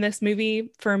in this movie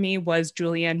for me was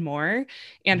Julianne Moore,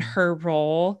 and her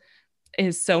role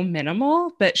is so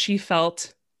minimal, but she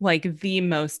felt like the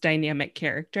most dynamic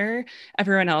character.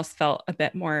 Everyone else felt a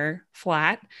bit more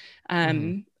flat.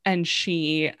 And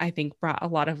she, I think, brought a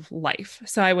lot of life.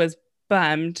 So I was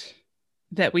bummed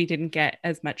that we didn't get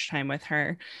as much time with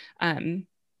her.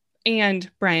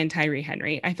 And Brian Tyree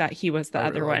Henry. I thought he was the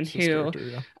other one who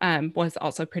was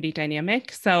also pretty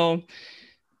dynamic. So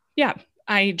yeah,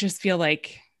 I just feel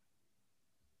like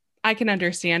I can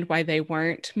understand why they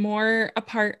weren't more a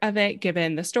part of it,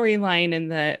 given the storyline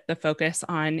and the focus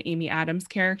on Amy Adams'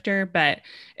 character, but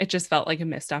it just felt like a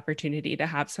missed opportunity to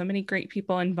have so many great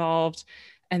people involved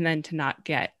and then to not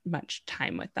get much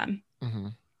time with them.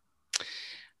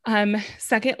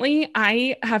 Secondly,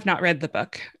 I have not read the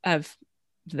book of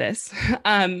this.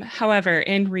 However,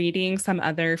 in reading some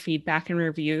other feedback and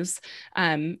reviews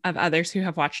of others who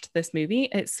have watched this movie,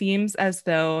 it seems as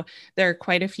though there are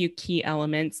quite a few key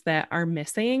elements that are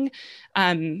missing,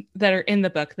 that are in the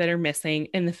book that are missing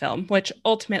in the film, which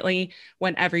ultimately,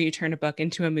 whenever you turn a book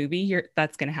into a movie,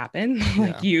 that's going to happen.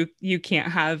 Like you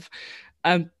can't have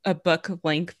a book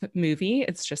length movie.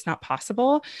 It's just not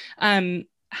possible.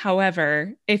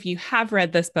 However, if you have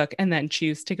read this book and then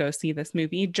choose to go see this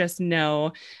movie, just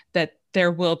know that there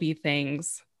will be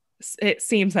things, it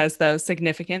seems as though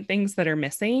significant things that are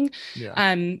missing.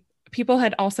 People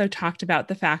had also talked about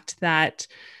the fact that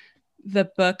the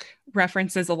book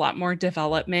references a lot more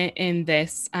development in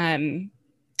this.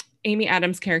 Amy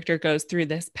Adams' character goes through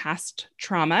this past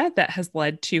trauma that has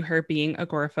led to her being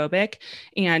agoraphobic,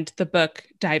 and the book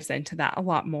dives into that a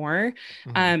lot more.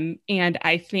 And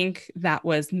I think that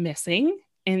was missing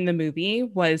in the movie,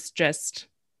 was just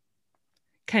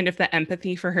kind of the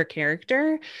empathy for her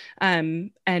character,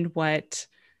 and what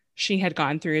she had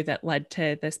gone through that led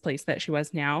to this place that she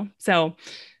was now. So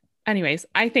anyways,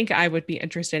 I think I would be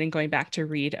interested in going back to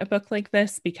read a book like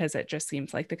this, because it just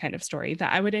seems like the kind of story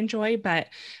that I would enjoy. But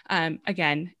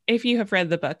again, if you have read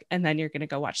the book and then you're going to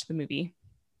go watch the movie,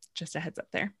 just a heads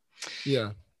up there.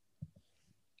 Yeah.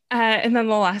 And then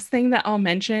the last thing that I'll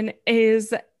mention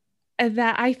is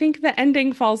that I think the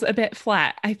ending falls a bit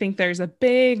flat. I think there's a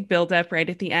big buildup right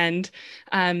at the end.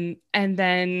 And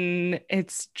then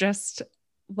it's just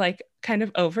like kind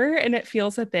of over, and it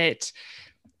feels a bit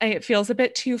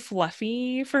too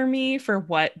fluffy for me for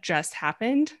what just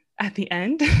happened at the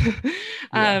end.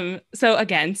 So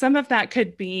again, some of that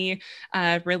could be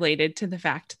related to the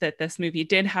fact that this movie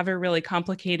did have a really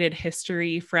complicated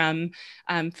history, from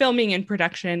filming and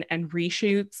production and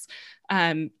reshoots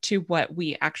to what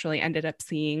we actually ended up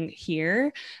seeing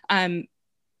here.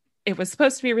 It was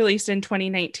supposed to be released in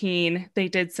 2019. They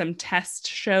did some test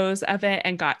shows of it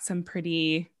and got some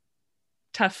pretty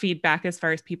tough feedback as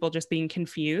far as people just being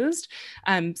confused.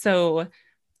 So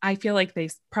I feel like they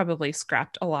probably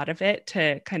scrapped a lot of it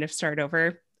to kind of start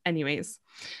over. Anyways,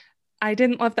 I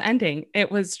didn't love the ending.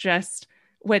 It was just,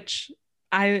 which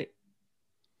I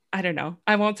don't know.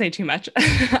 I won't say too much.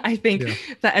 I think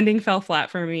the ending fell flat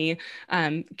for me,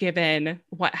 given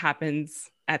what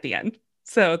happens at the end.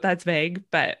 So that's vague,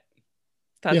 but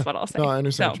that's what I'll say. No, I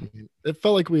understand what you mean. It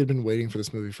felt like we had been waiting for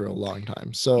this movie for a long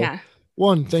time. So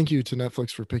one, thank you to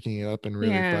Netflix for picking it up and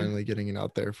really finally getting it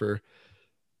out there. For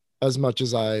as much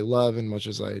as I love and much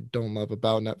as I don't love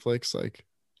about Netflix, like,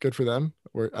 good for them.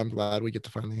 I'm glad we get to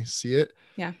finally see it.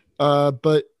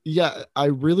 But yeah, I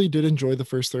really did enjoy the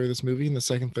first third of this movie, and the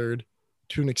second third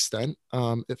to an extent.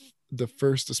 If the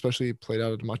first especially played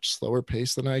out at a much slower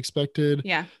pace than I expected.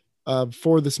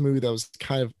 For this movie that was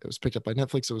it was picked up by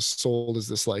Netflix. It was sold as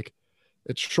this, like,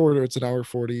 it's shorter, it's an hour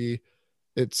 40.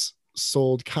 It's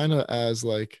sold kind of as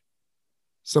like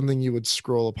something you would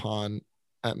scroll upon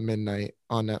at midnight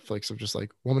on Netflix, of just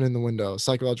like Woman in the Window,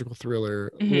 psychological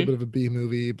thriller, a little bit of a B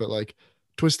movie, but like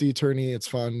twisty turny, it's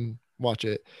fun, watch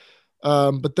it.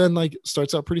 But then like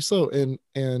starts out pretty slow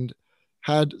and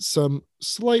had some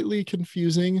slightly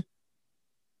confusing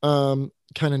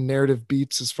kind of narrative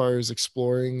beats as far as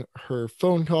exploring her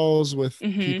phone calls with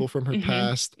people from her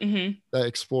past that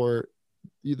explore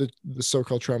the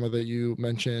so-called trauma that you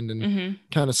mentioned, and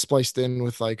kind of spliced in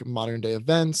with like modern day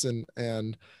events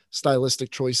and stylistic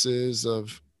choices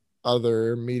of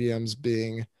other mediums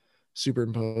being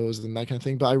superimposed and that kind of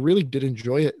thing. But I really did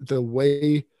enjoy it. The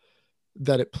way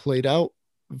that it played out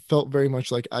felt very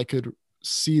much like I could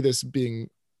see this being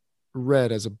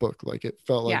read as a book. Like it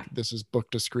felt like this is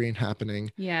book to screen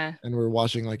happening. Yeah. And we're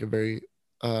watching like a very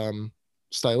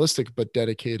stylistic but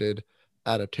dedicated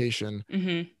adaptation.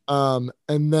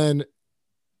 And then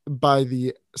by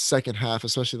the second half,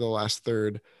 especially the last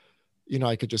third, you know,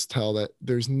 I could just tell that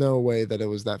there's no way that it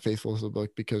was that faithful to the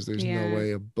book, because there's no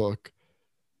way a book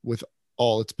with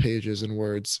all its pages and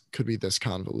words could be this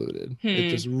convoluted. It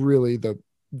just really,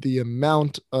 the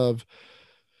amount of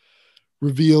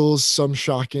reveals, some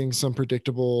shocking, some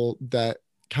predictable, that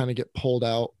kind of get pulled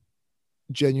out,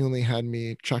 genuinely had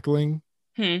me chuckling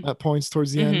at points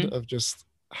towards the end of just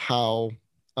how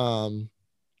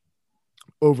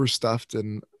overstuffed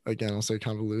and, again, I'll say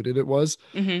convoluted it was,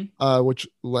 which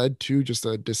led to just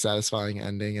a dissatisfying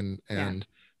ending and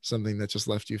something that just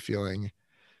left you feeling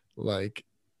like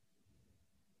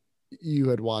you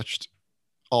had watched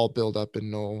all build up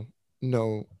and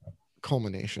no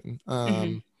culmination.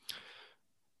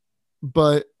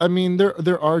 But I mean,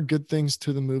 there are good things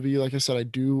to the movie. Like I said, I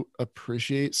do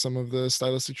appreciate some of the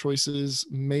stylistic choices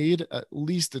made. At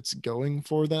least it's going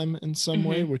for them in some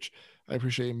way, which I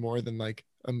appreciate more than like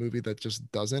a movie that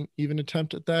just doesn't even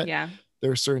attempt at that. Yeah.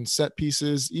 There are certain set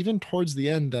pieces, even towards the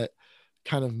end, that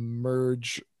kind of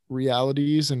merge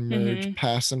realities and merge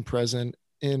past and present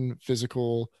in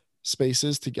physical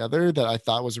spaces together, that I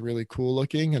thought was really cool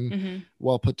looking and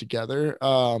well put together,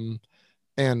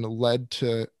 and led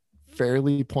to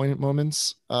fairly poignant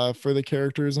moments for the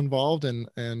characters involved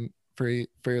and very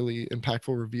fairly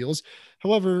impactful reveals.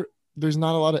 However, there's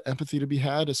not a lot of empathy to be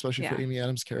had, especially for Amy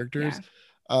Adams' characters.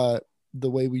 The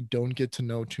way we don't get to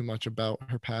know too much about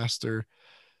her past or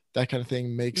that kind of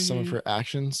thing makes some of her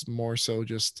actions more so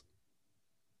just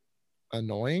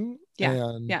annoying.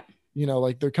 And you know,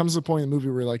 like there comes a point in the movie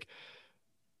where like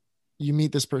you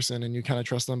meet this person and you kind of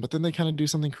trust them, but then they kind of do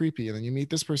something creepy, and then you meet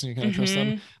this person, you kind of trust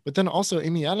them, but then also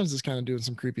Amy Adams is kind of doing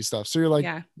some creepy stuff. So you're like,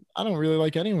 I don't really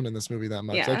like anyone in this movie that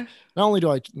much. Like, not only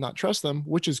do I not trust them,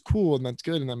 which is cool and that's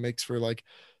good, and that makes for like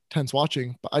tense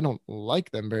watching, but I don't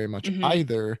like them very much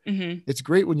either. It's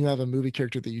great when you have a movie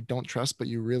character that you don't trust, but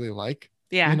you really like.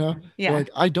 You know, like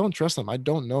I don't trust them. I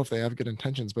don't know if they have good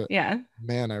intentions, but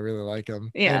man, I really like them.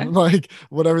 And like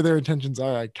whatever their intentions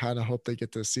are, I kind of hope they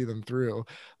get to see them through.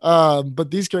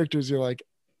 But these characters, you're like,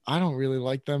 I don't really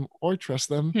like them or trust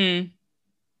them.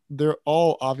 They're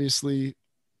all obviously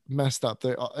messed up.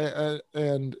 They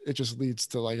and it just leads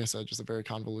to, like I said, just a very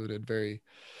convoluted, very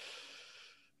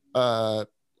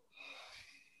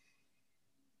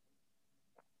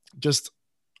just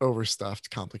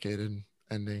overstuffed, complicated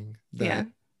ending that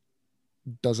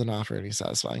doesn't offer any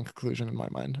satisfying conclusion in my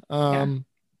mind.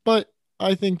 But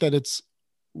I think that it's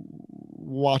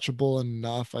watchable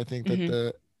enough. I think that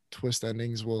the twist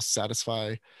endings will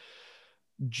satisfy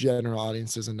general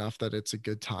audiences enough that it's a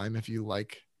good time if you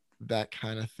like that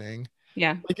kind of thing.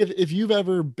 Like if you've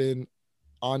ever been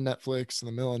on Netflix in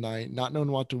the middle of the night, not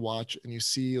knowing what to watch, and you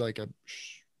see like a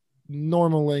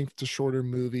normal length to shorter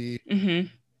movie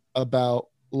about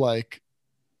like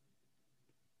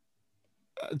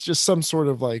just some sort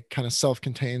of like kind of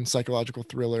self-contained psychological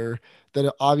thriller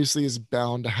that obviously is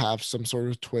bound to have some sort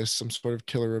of twist, some sort of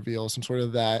killer reveal, some sort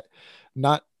of that,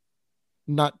 not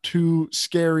too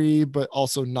scary, but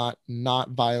also not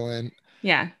violent.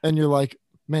 And you're like,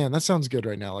 man, that sounds good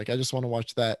right now. Like, I just want to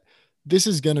watch that. This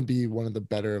is going to be one of the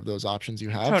better of those options you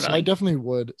have. Totally. So I definitely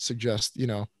would suggest, you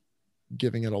know,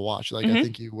 giving it a watch. Like, I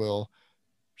think you will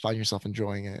find yourself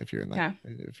enjoying it if you're in that,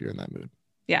 if you're in that mood.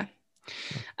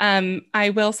 I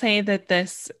will say that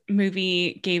this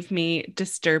movie gave me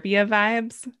Disturbia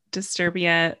vibes.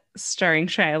 Disturbia starring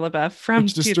Shia LaBeouf from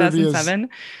 2007.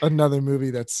 Another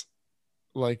movie that's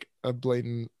like a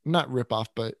blatant, not ripoff,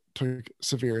 but took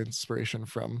severe inspiration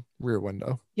from Rear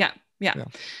Window.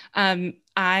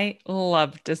 I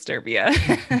love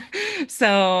Disturbia.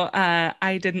 So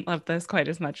I didn't love this quite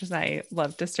as much as I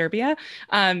loved Disturbia.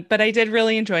 But I did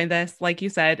really enjoy this. Like you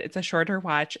said, it's a shorter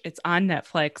watch. It's on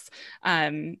Netflix.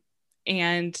 And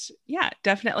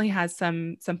definitely has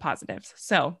some positives.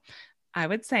 So I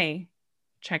would say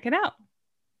check it out.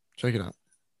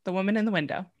 The Woman in the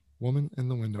Window. Woman in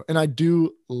the Window. And I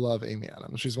do love Amy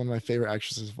Adams. She's one of my favorite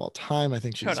actresses of all time. I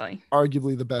think she's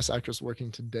arguably the best actress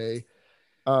working today.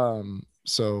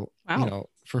 So, you know,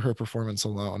 for her performance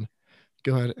alone.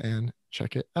 Go ahead and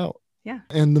check it out. Yeah.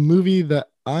 And the movie that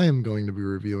I am going to be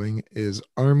reviewing is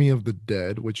Army of the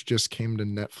Dead, which just came to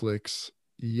Netflix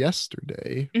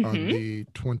yesterday on the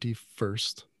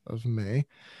 21st of May.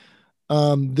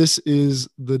 This is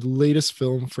the latest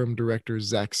film from director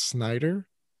Zack Snyder,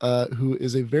 who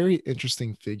is a very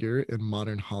interesting figure in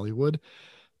modern Hollywood.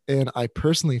 And I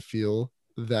personally feel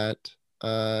that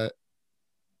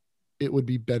it would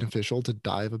be beneficial to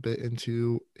dive a bit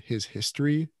into his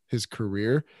history, his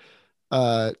career,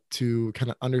 to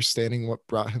kind of understanding what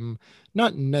brought him,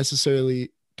 not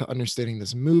necessarily to understanding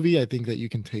this movie. I think that you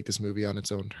can take this movie on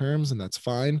its own terms and that's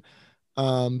fine.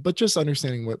 But just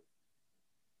understanding what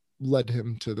led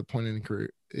him to the point in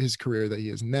his career that he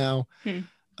is now.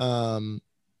 And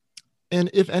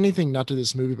if anything, not to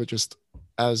this movie, but just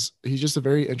as he's just a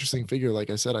very interesting figure. Like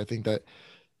I said, I think that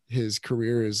his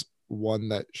career is one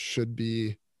that should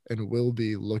be and will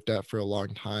be looked at for a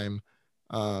long time.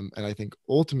 And I think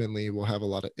ultimately will have a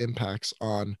lot of impacts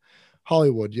on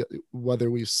Hollywood, whether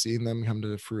we've seen them come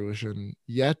to fruition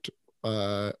yet,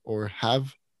 or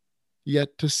have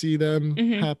yet to see them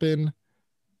happen.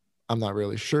 I'm not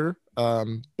really sure.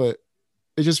 But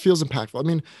it just feels impactful. I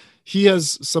mean, he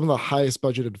has some of the highest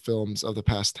budgeted films of the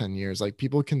past 10 years. Like,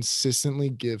 people consistently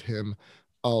give him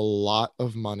a lot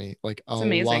of money, like a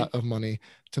lot of money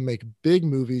to make big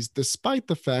movies, despite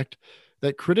the fact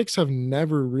that critics have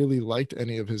never really liked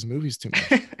any of his movies too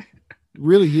much.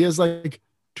 Really, he has like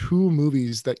 2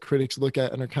 movies that critics look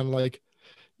at and are kind of like,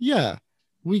 yeah,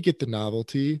 we get the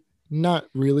novelty. Not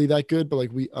really that good, but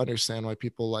like we understand why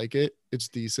people like it. It's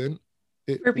decent.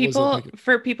 For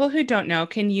people who don't know,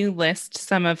 can you list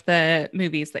some of the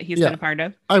movies that he's been a part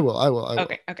of? I will.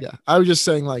 Okay. Yeah. I was just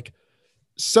saying, like,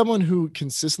 someone who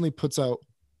consistently puts out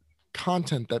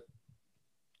content that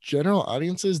general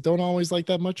audiences don't always like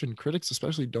that much, and critics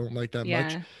especially don't like that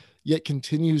much, yet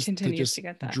continues to just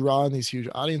draw in these huge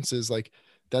audiences. Like,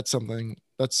 that's someone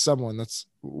that's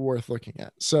worth looking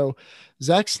at. So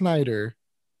Zack Snyder,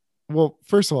 well,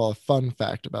 first of all, a fun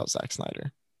fact about Zack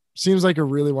Snyder. Seems like a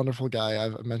really wonderful guy.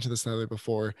 I've mentioned this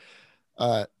before.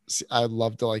 I'd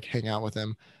love to like hang out with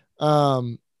him.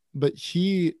 But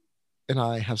he and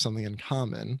I have something in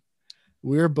common.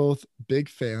 We're both big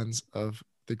fans of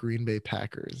the Green Bay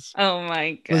Packers. Oh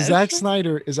my god. Zack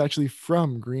Snyder is actually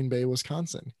from Green Bay,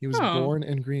 Wisconsin. He was born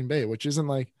in Green Bay, which isn't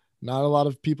like, not a lot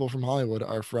of people from Hollywood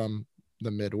are from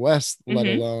the Midwest, let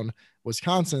alone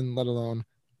Wisconsin, let alone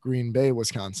Green Bay,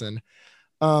 Wisconsin.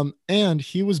 And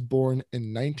he was born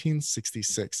in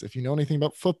 1966. If you know anything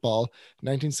about football,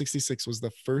 1966 was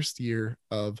the first year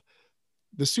of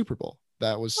the Super Bowl.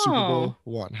 That was Super Bowl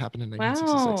I, happened in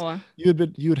 1966. Wow.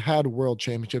 You had had world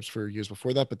championships for years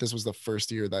before that, but this was the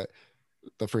first year of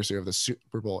the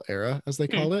Super Bowl era, as they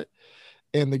call it.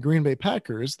 And the Green Bay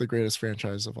Packers, the greatest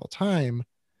franchise of all time,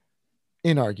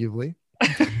 inarguably,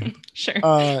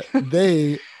 sure,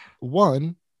 they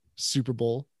won Super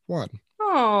Bowl I.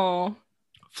 Oh.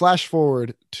 Flash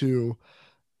forward to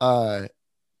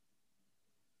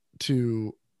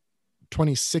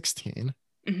 2016.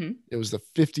 It was the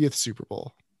 50th Super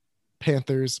Bowl.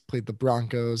 Panthers played the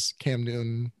Broncos, Cam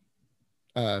Newton,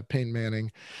 Peyton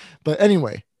Manning. But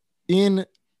anyway, in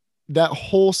that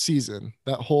whole season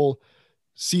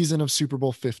of Super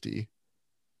Bowl 50,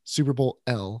 Super Bowl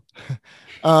L,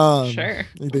 sure,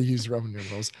 they used Roman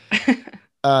numerals.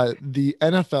 The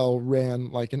NFL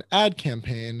ran like an ad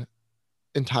campaign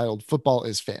entitled "Football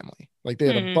is Family." Like, they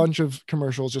had a bunch of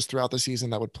commercials just throughout the season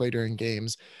that would play during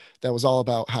games that was all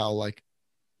about how like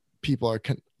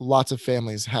lots of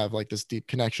families have like this deep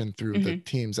connection through the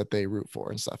teams that they root for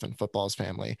and stuff, and football is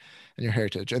family and your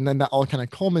heritage. And then that all kind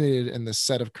of culminated in this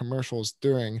set of commercials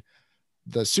during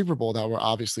the Super Bowl that were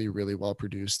obviously really well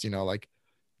produced, like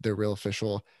they're real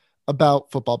official,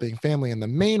 about football being family. And the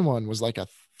main one was like a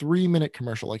 3-minute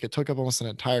commercial. Like, it took up almost an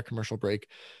entire commercial break.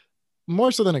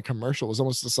 More so than a commercial, it was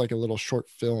almost just like a little short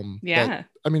film. Yeah.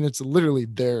 It's literally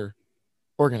their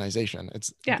organization.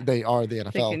 They are the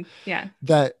NFL.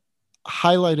 That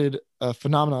highlighted a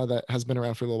phenomenon that has been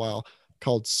around for a little while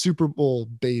called Super Bowl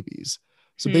babies.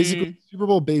 So basically, Super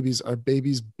Bowl babies are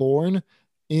babies born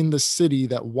in the city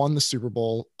that won the Super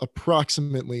Bowl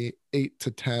approximately 8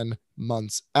 to 10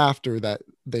 months after that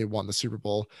they won the Super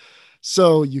Bowl.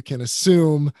 So you can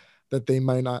assume that they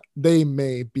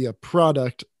may be a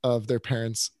product of their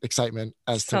parents' excitement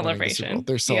as to winning the Super Bowl,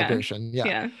 their celebration.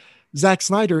 Yeah. Zack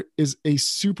Snyder is a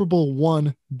Super Bowl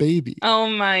I baby. Oh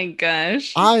my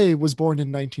gosh. I was born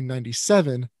in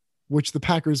 1997, which the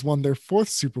Packers won their 4th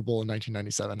Super Bowl in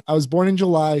 1997. I was born in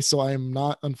July, so I'm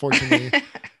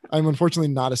unfortunately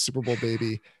not a Super Bowl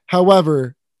baby.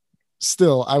 However,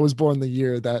 still, I was born the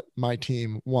year that my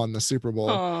team won the Super Bowl.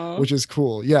 Aww. Which is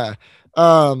cool. Yeah.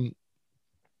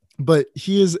 But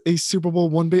he is a Super Bowl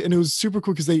one baby, and it was super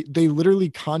cool because they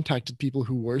literally contacted people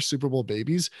who were Super Bowl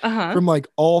babies from like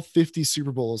all 50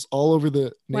 Super Bowls all over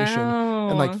the nation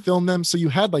and like filmed them. So you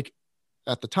had like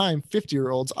at the time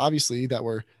 50-year-olds obviously that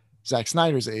were Zack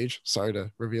Snyder's age. Sorry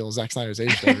to reveal Zack Snyder's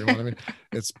age to everyone. I mean,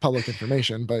 it's public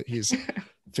information, but he's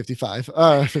 56.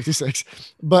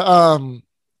 But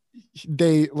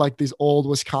they like these old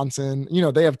Wisconsin, you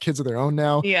know, they have kids of their own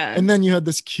now. Yeah. And then you had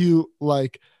this cute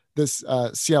like this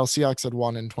Seattle Seahawks had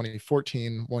won in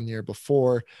 2014, 1 year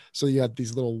before. So you had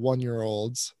these little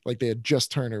 1-year-olds, like they had just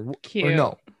turned or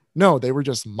no, they were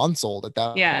just months old at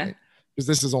that point. Because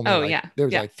this is only they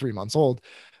were like 3 months old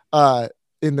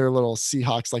in their little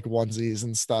Seahawks like onesies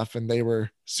and stuff. And they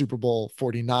were Super Bowl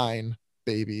 49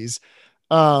 babies.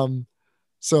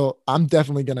 So I'm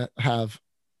definitely going to have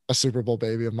a Super Bowl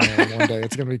baby of my own one day.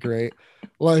 It's going to be great.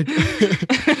 Like,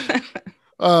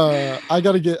 I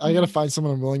gotta find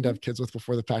someone I'm willing to have kids with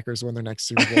before the Packers win their next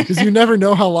Super Bowl, because you never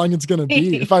know how long it's gonna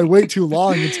be. If I wait too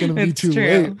long, it's gonna be too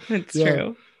late. It's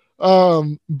true.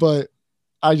 But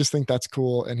I just think that's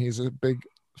cool, and he's a big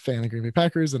fan of Green Bay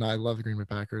Packers, and I love the Green Bay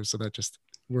Packers, so that just,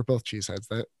 we're both cheeseheads.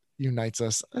 That unites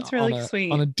us. That's really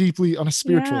sweet on a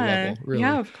spiritual level. Really.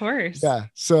 Yeah, of course. Yeah.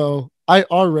 So I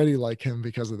already like him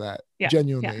because of that.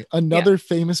 Genuinely. Another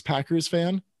famous Packers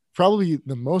fan, probably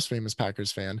the most famous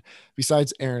Packers fan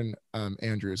besides Erin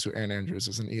Andrews, who Erin Andrews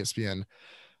is an ESPN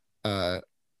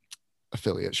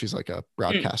affiliate. She's like a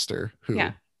broadcaster who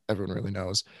everyone really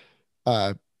knows.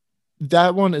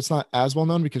 That one, it's not as well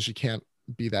known because she can't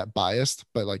be that biased,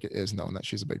 but like it is known that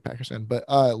she's a big Packers fan. But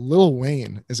Lil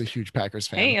Wayne is a huge Packers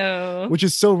fan. Hey-o. Which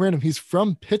is so random. He's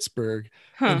from Pittsburgh,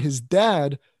 and his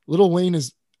dad, Lil Wayne,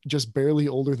 is just barely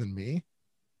older than me.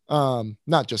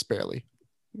 Not just barely.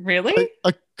 Really?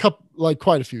 A couple, like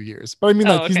quite a few years. But I mean,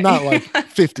 like, he's not like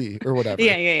 50 or whatever.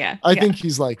 Yeah. I think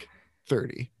he's like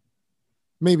 30,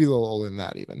 maybe a little older than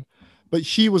that even. But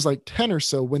he was like 10 or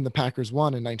so when the Packers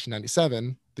won in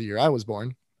 1997, the year I was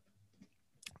born.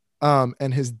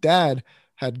 And his dad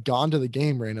had gone to the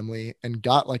game randomly and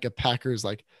got like a Packers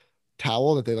like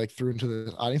towel that they like threw into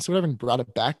the audience or whatever and brought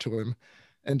it back to him.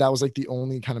 And that was like the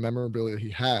only kind of memorabilia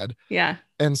he had. Yeah.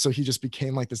 And so he just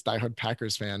became like this diehard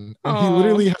Packers fan. And he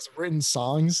literally has written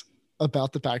songs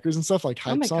about the Packers and stuff, like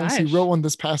hype songs. Gosh. He wrote one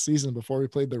this past season before we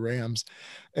played the Rams.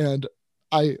 And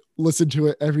I listened to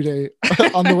it every day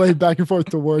on the way back and forth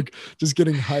to work, just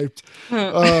getting hyped.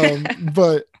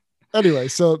 But anyway,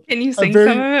 so can you sing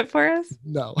some of it for us?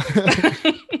 No.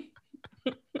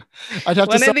 I'd have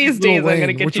one to of these days Wayne, I'm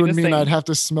gonna get which you would to mean sing. I'd have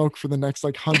to smoke for the next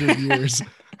like 100 years.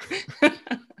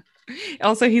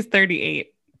 Also, he's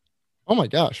 38. Oh my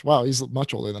gosh. Wow. He's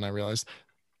much older than I realized.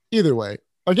 Either way,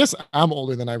 I guess I'm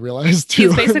older than I realized too.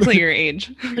 He's basically your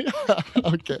age.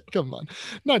 Okay. Come on.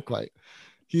 Not quite.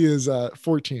 He is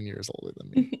 14 years older than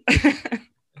me.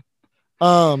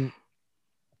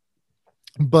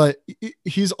 But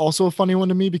he's also a funny one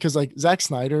to me because like Zack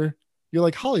Snyder, you're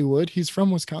like, Hollywood, he's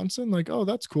from Wisconsin. Like, oh,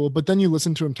 that's cool. But then you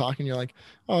listen to him talk and you're like,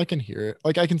 oh, I can hear it.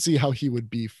 Like, I can see how he would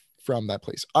be from that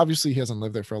place. Obviously, he hasn't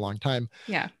lived there for a long time.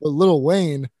 Yeah. But Lil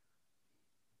Wayne,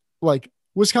 like,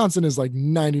 Wisconsin is like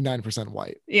 99%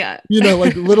 white. Yeah. You know,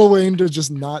 like Lil Wayne does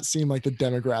just not seem like the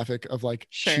demographic of like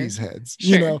cheeseheads,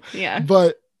 you know? Yeah.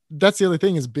 But that's the other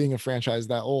thing is being a franchise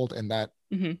that old and that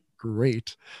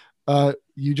great.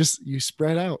 You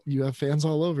spread out. You have fans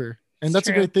all over. And that's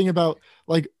a great thing about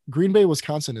like Green Bay,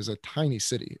 Wisconsin is a tiny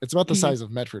city. It's about the size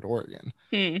of Medford, Oregon.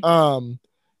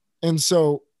 And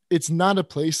so it's not a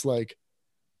place like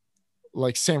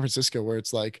San Francisco where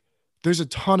it's like there's a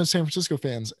ton of San Francisco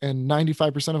fans and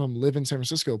 95% of them live in San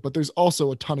Francisco, but there's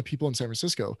also a ton of people in San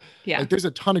Francisco. Yeah. Like there's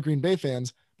a ton of Green Bay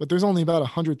fans, but there's only about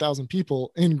 100,000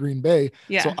 people in Green Bay.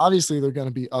 Yeah. So obviously they're going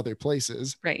to be other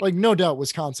places. Right. Like no doubt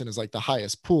Wisconsin is like the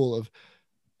highest pool of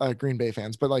Green Bay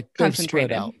fans, but like they've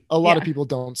spread out. A lot of people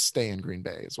don't stay in Green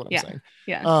Bay is what I'm saying.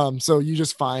 Yeah. So you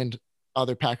just find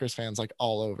other Packers fans like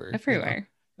all over. Everywhere. You know?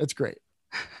 It's great.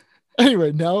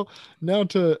 Anyway, now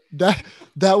to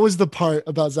that was the part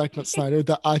about Zack Snyder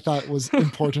that I thought was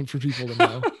important for people to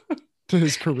know to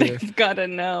his career. They've got to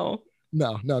know.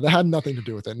 No, that had nothing to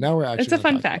do with it. Now we're actually. It's a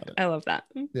fun fact. I love that.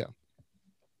 Yeah.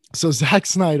 So Zack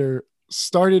Snyder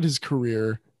started his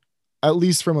career, at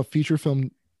least from a feature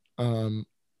film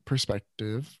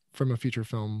perspective, from a feature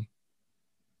film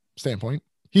standpoint.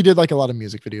 He did like a lot of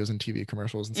music videos and TV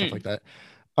commercials and stuff like that.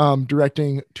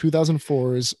 Directing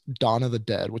 2004's Dawn of the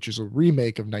Dead, which is a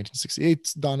remake of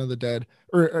 1968's Dawn of the Dead,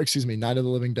 or excuse me, Night of the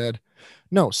Living Dead.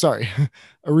 No, sorry,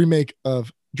 a remake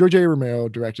of George A. Romero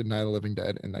directed Night of the Living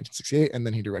Dead in 1968, and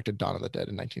then he directed Dawn of the Dead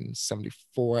in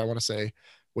 1974, I want to say,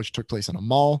 which took place in a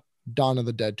mall. Dawn of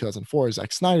the Dead 2004,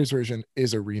 Zack Snyder's version,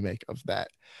 is a remake of that.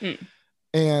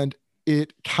 And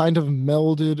it kind of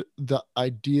melded the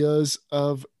ideas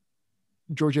of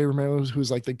George A. Romero, who's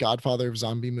like the godfather of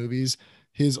zombie movies,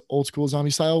 his old school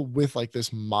zombie style, with like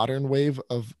this modern wave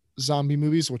of zombie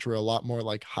movies, which were a lot more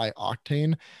like high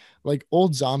octane. Like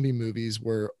old zombie movies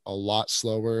were a lot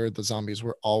slower. The zombies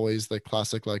were always the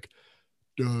classic, like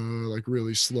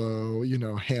really slow,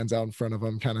 hands out in front of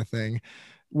them kind of thing.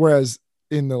 Whereas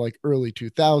in the like early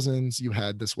 2000s, you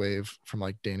had this wave from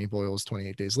like Danny Boyle's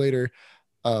 28 Days Later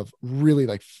of really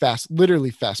like fast,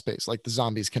 literally fast paced, like the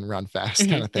zombies can run fast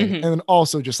kind of thing. And then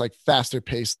also just like faster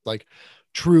paced, like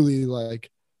truly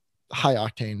like high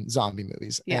octane zombie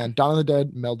movies. And Dawn of the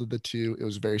Dead melded the two. It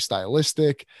was very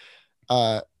stylistic.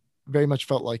 Very much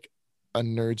felt like a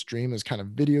nerd's dream. It was kind of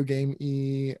video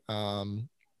game-y.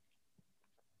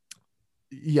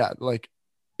 Like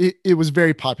it was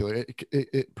very popular.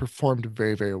 It performed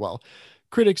very, very well.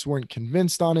 Critics weren't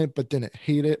convinced on it, but didn't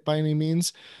hate it by any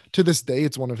means. To this day,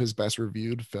 it's one of his best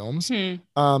reviewed films. And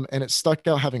it stuck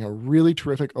out having a really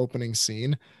terrific opening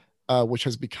scene, which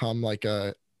has become like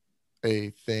a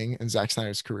thing in Zack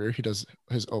Snyder's career. He does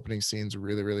his opening scenes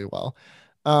really, really well.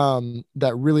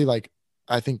 That really, like,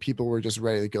 I think people were just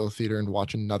ready to go theater and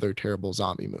watch another terrible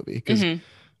zombie movie, because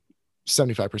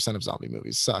 75% of zombie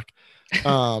movies suck.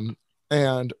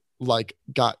 And like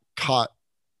got caught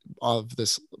of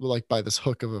this, like by this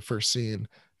hook of a first scene,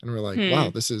 and we're like, wow,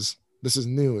 this is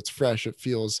new, it's fresh, it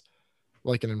feels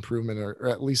like an improvement, or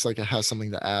at least like it has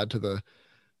something to add to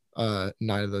the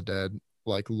Night of the Dead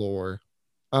like lore.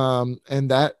 And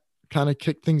that kind of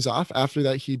kicked things off. After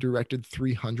that, he directed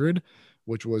 300,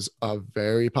 which was a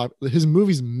very popular. His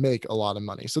movies make a lot of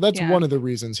money, so that's one of the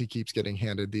reasons he keeps getting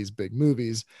handed these big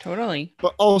movies. Totally.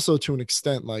 But also to an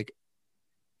extent, like,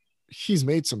 he's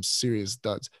made some serious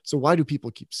duds. So why do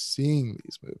people keep seeing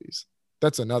these movies?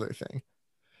 That's another thing.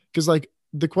 Because like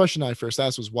the question I first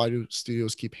asked was, why do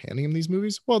studios keep handing him these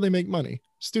movies? Well, they make money.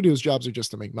 Studios' jobs are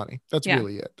just to make money. That's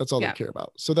really it. That's all they care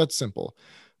about. So that's simple.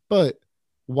 But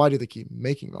why do they keep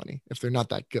making money if they're not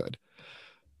that good?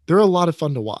 They're a lot of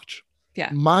fun to watch.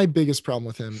 My biggest problem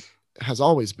with him has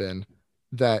always been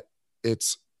that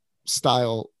it's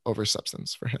style over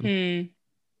substance for him.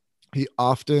 He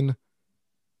often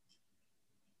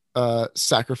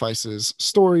sacrifices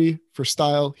story for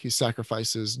style. He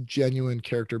sacrifices genuine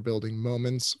character building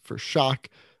moments for shock,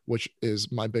 which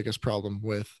is my biggest problem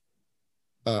with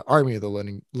Army of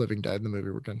the Living Dead, the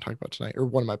movie we're going to talk about tonight, or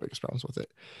one of my biggest problems with it.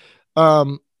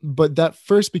 But that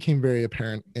first became very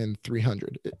apparent in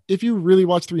 300. If you really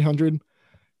watch 300,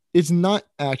 it's not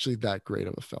actually that great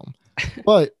of a film,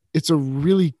 but it's a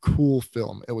really cool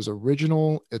film. It was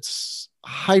original. It's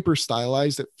hyper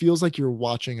stylized. It feels like you're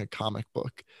watching a comic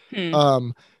book,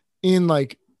 in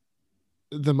like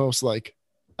the most like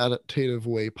adaptative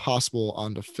way possible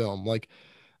onto film. Like,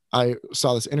 I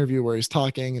saw this interview where he's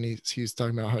talking, and he's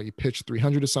talking about how he pitched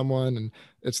 300 to someone, and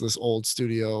it's this old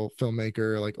studio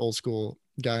filmmaker, like old school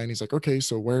guy. And he's like, okay,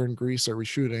 so where in Greece are we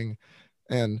shooting?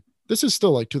 And this is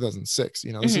still like 2006,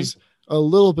 this is a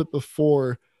little bit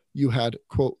before you had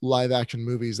quote live action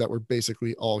movies that were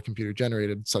basically all computer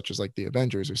generated, such as like the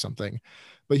Avengers or something.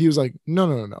 But he was like,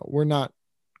 no, we're not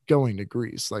going to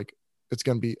Greece. Like, it's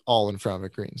going to be all in front of a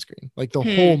green screen. Like the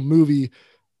whole movie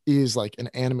is like an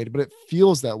animated, but it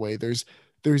feels that way. There's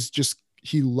just,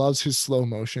 he loves his slow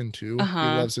motion too. He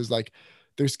loves his, like,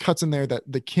 there's cuts in there that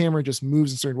the camera just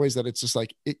moves in certain ways that it's just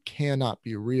like, it cannot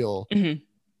be real. It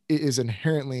is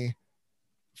inherently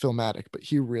filmatic, but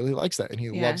he really likes that, and he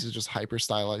loves his just hyper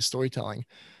stylized storytelling.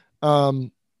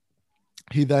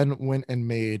 He then went and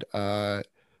made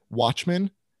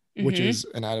Watchmen, which is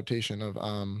an adaptation of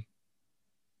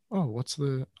what's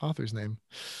the author's name?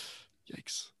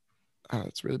 Yikes.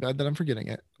 It's really bad that I'm forgetting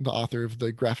it. The author of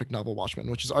the graphic novel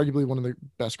Watchmen, which is arguably one of the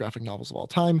best graphic novels of all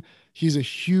time. He's a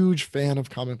huge fan of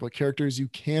comic book characters. You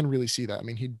can really see that. I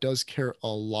mean, he does care a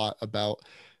lot about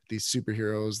these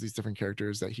superheroes, these different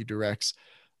characters that he directs.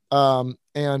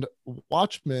 And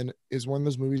Watchmen is one of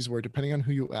those movies where, depending on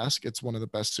who you ask, it's one of the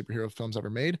best superhero films ever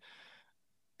made.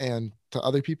 And to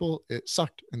other people, it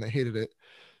sucked and they hated it.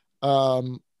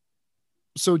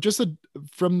 So just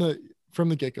from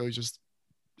the get-go, he's just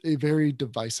a very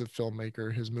divisive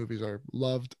filmmaker. His movies are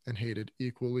loved and hated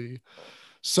equally,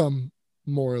 some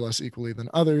more or less equally than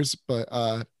others, but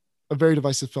a very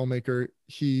divisive filmmaker.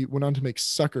 He went on to make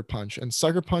Sucker Punch, and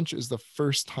Sucker Punch is the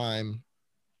first time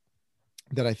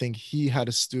that I think he had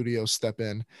a studio step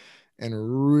in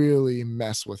and really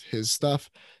mess with his stuff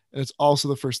And it's also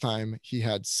the first time he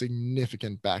had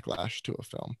significant backlash to a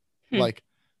film. Like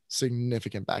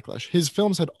significant backlash. His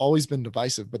films had always been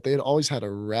divisive, but they had always had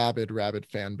a rabid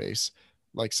fan base,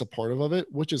 like supportive of it,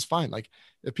 which is fine. Like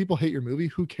if people hate your movie,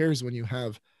 who cares when you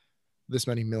have this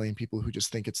many million people who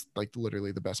just think it's like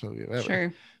literally the best movie ever.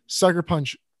 Sure. Sucker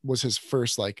Punch was his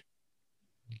first like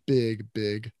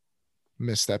big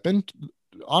misstep, and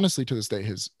honestly to this day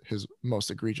his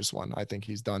most egregious one. I think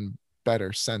he's done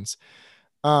better since,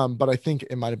 but I think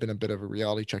it might have been a bit of a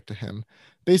reality check to him.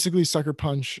 Basically, Sucker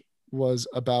Punch was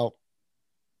about,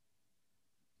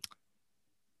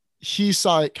 he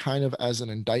saw it kind of as an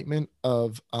indictment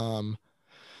of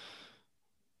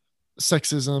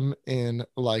sexism in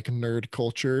like nerd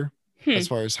culture, as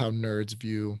far as how nerds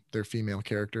view their female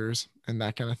characters and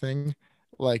that kind of thing.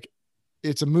 Like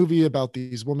it's a movie about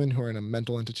these women who are in a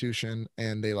mental institution,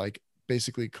 and they like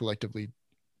basically collectively,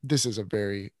 this is a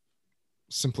very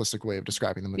simplistic way of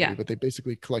describing the movie, but they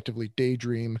basically collectively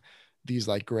daydream these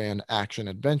like grand action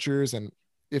adventures, and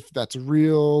if that's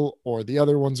real or the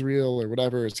other one's real or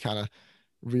whatever, it's kind of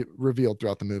revealed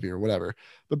throughout the movie or whatever.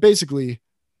 But basically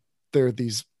there are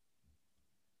these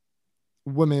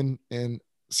women in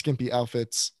skimpy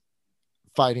outfits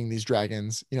fighting these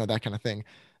dragons, you know, that kind of thing.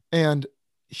 And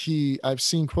I've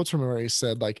seen quotes from him where he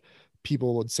said like,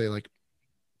 people would say like,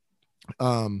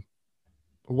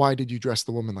 why did you dress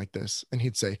the woman like this? And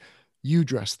he'd say, you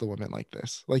dressed the woman like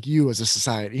this, like you as a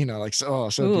society, you know, like, so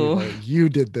you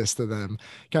did this to them,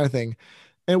 kind of thing.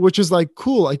 And which is like,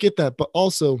 cool, I get that, but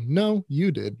also no,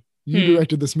 you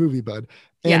directed this movie, bud.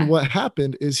 And what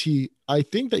happened is I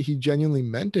think that he genuinely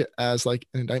meant it as like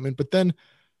an indictment, but then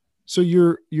so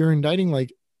you're indicting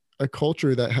like a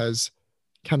culture that has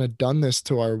kind of done this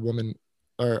to our woman,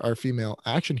 our female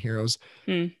action heroes.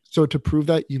 So to prove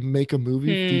that, you make a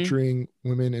movie featuring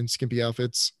women in skimpy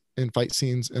outfits in fight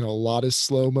scenes and a lot of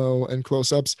slow-mo and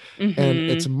close-ups, and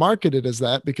it's marketed as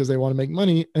that because they want to make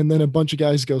money, and then a bunch of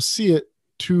guys go see it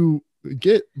to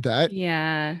get that,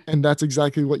 and that's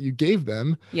exactly what you gave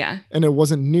them, and it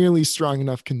wasn't nearly strong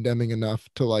enough, condemning enough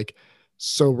to like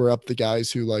sober up the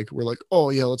guys who like were like, oh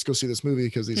yeah, let's go see this movie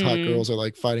because these hot girls are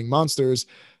like fighting monsters.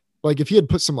 Like if he had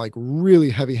put some like really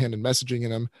heavy-handed messaging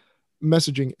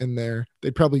in there,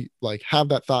 they'd probably like have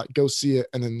that thought, go see it,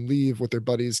 and then leave with their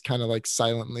buddies kind of like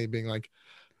silently being like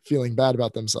feeling bad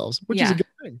about themselves, which is a good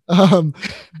thing.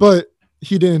 But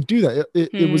he didn't do that.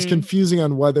 It was confusing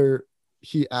on whether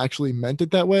he actually meant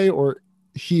it that way or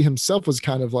he himself was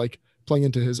kind of like playing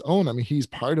into his own. I mean, he's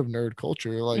part of nerd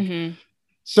culture. Like,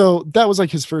 so that was like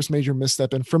his first major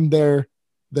misstep. And from there,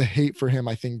 the hate for him,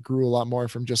 I think, grew a lot more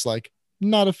from just like,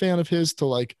 not a fan of his to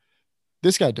like,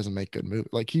 this guy doesn't make good movies.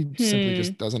 Like he simply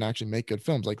just doesn't actually make good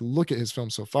films. Like look at his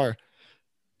films so far.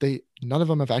 None of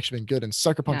them have actually been good. And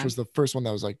Sucker Punch was the first one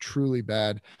that was like truly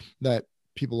bad, that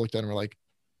people looked at and were like,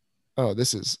 oh,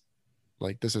 this isn't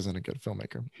a good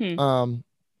filmmaker.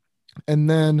 And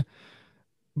then,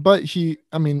 but he,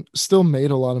 I mean, still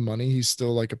made a lot of money. He's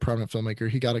still like a prominent filmmaker.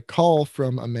 He got a call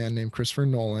from a man named Christopher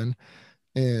Nolan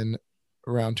in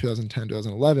around 2010,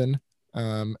 2011.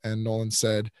 And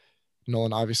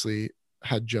Nolan obviously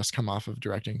had just come off of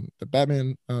directing the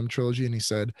Batman trilogy, and he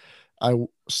said, I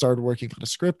started working on a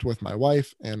script with my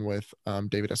wife and with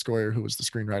David S. Goyer, who was the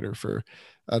screenwriter for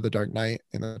The Dark Knight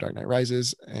and The Dark Knight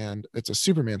Rises, and it's a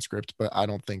Superman script, but I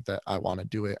don't think that I want to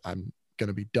do it. I'm going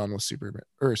to be done with Superman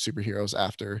or superheroes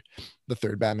after the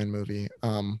third Batman movie.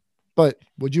 But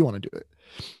would you want to do it?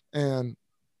 And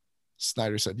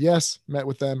Snyder said yes, met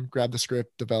with them, grabbed the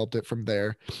script, developed it from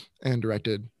there, and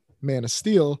directed Man of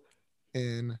Steel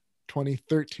in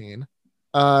 2013,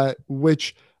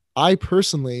 which I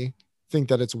personally think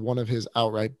that it's one of his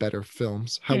outright better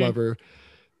films. However,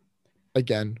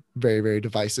 again, very, very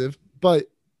divisive. But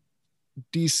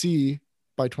DC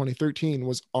by 2013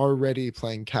 was already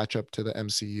playing catch up to the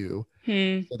MCU.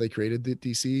 So they created the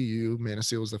DCEU. Man of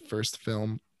Steel was the first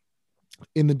film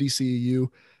in the DCEU,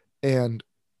 and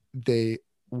they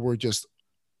were just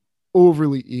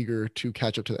overly eager to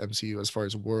catch up to the MCU as far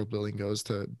as world building goes,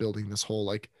 to building this whole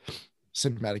like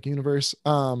cinematic universe.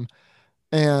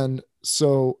 And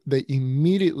so they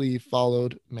immediately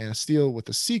followed Man of Steel with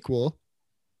a sequel.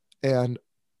 And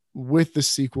with the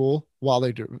sequel, while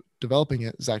they're developing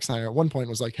it, Zack Snyder at one point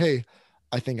was like, hey,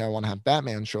 I think I want to have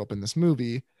Batman show up in this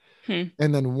movie. And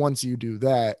then once you do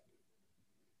that,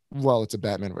 well, it's a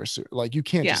Batman versus, like, you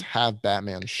can't just have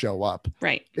Batman show up.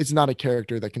 Right. It's not a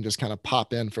character that can just kind of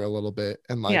pop in for a little bit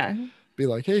and like be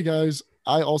like, hey guys,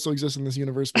 I also exist in this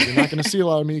universe, but you're not going to see a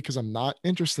lot of me because I'm not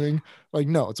interesting. Like,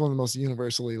 no, it's one of the most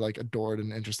universally like adored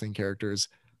and interesting characters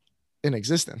in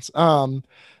existence. And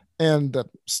the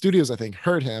studios, I think,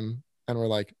 heard him and were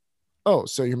like, oh,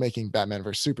 so you're making Batman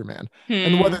versus Superman.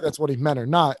 And whether that's what he meant or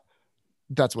not,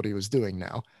 that's what he was doing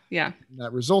now. Yeah. And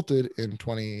that resulted in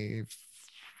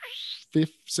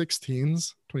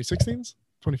 2016s,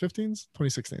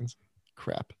 2016s.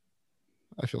 Crap.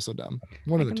 I feel so dumb.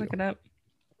 One of the two. Look it up.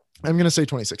 I'm going to say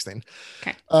 2016.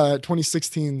 Okay.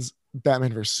 2016's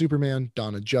Batman vs. Superman,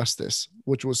 Dawn of Justice,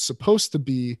 which was supposed to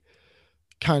be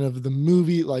kind of the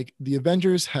movie, like the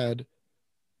Avengers had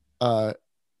Iron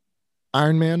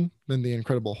Man, then the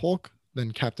Incredible Hulk,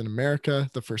 then Captain America,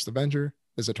 the first Avenger.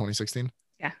 Is it 2016?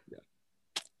 Yeah.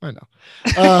 I know.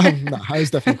 No, I was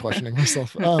definitely questioning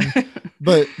myself.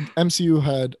 But MCU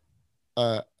had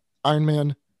Iron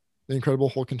Man, the Incredible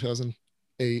Hulk in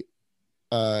 2008,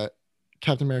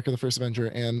 Captain America, the first Avenger,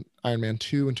 and Iron Man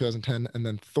 2 in 2010, and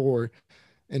then Thor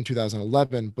in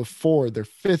 2011, before their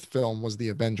fifth film was the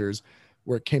Avengers,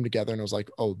 where it came together and it was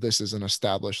like, oh, this is an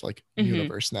established like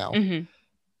universe now.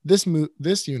 This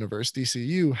universe,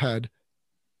 DCU, had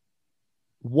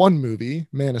one movie,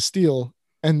 Man of Steel,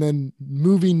 and then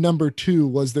movie number 2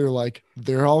 was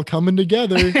they're all coming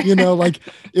together, like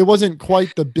it wasn't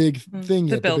quite the big thing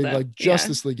yet, the big like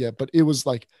Justice League yet, but it was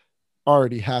like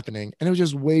already happening, and it was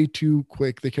just way too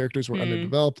quick. The characters were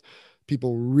underdeveloped.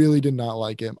 People really did not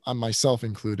like it, myself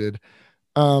included.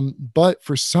 But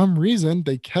for some reason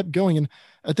they kept going, and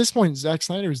at this point Zack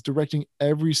Snyder is directing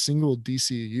every single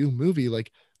DCU movie.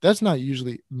 Like that's not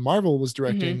usually Marvel was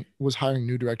directing, was hiring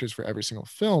new directors for every single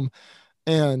film,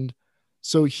 and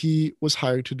so he was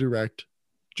hired to direct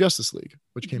Justice League,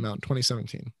 which came out in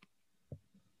 2017.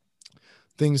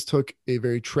 Things took a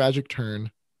very tragic turn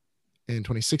in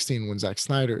 2016 when Zack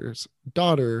Snyder's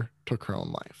daughter took her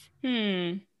own life,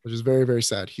 which is very, very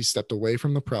sad. He stepped away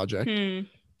from the project.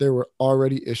 There were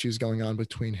already issues going on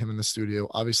between him and the studio.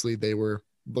 Obviously, they were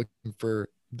looking for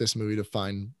this movie to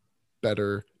find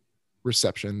better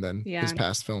reception than his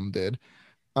past film did.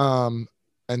 And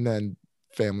then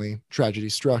family tragedy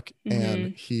struck,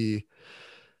 and he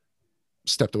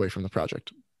stepped away from the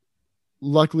project.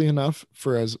 Luckily enough,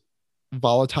 for as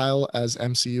volatile as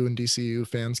MCU and DCU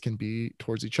fans can be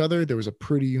towards each other, there was a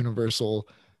pretty universal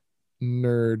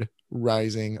nerd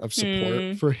rising of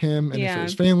support for him and for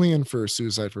his family, and for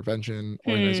suicide prevention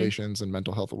organizations and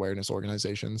mental health awareness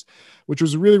organizations, which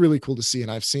was really, really cool to see. And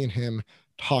I've seen him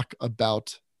talk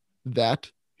about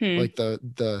that, like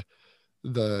the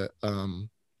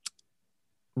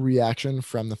reaction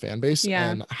from the fan base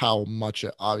and how much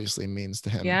it obviously means to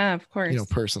him. Yeah, of course.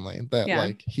 Personally, that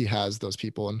like he has those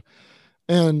people,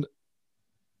 and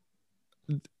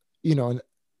and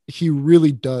he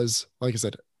really does, like I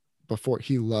said before,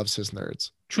 he loves his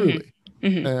nerds truly.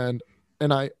 And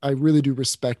I really do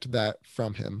respect that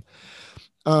from him.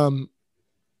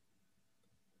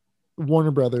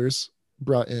 Warner Brothers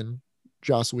brought in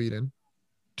Joss Whedon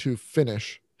to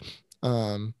finish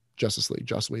Justice League.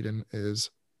 Joss Whedon is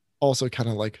also kind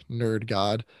of like nerd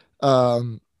god.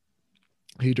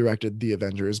 He directed the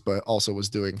Avengers, but also was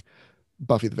doing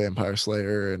Buffy the Vampire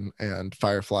Slayer and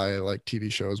Firefly, like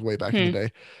TV shows way back in the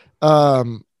day.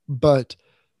 But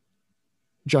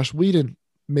Joss Whedon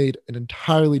made an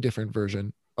entirely different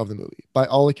version of the movie. By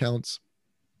all accounts,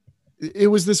 it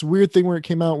was this weird thing where it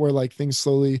came out where like things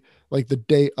slowly, like the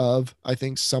day of, I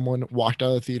think someone walked out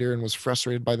of the theater and was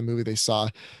frustrated by the movie they saw,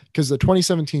 because the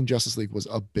 2017 Justice League was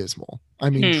abysmal.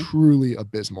 I mean, truly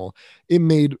abysmal. It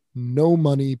made no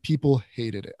money. People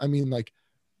hated it. I mean, like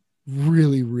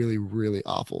really, really, really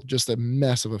awful. Just a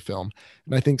mess of a film.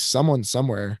 And I think someone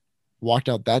somewhere walked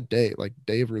out that day, like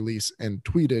day of release, and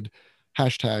tweeted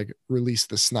 #release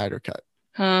the Snyder cut.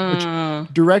 Which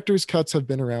director's cuts have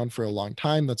been around for a long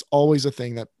time. That's always a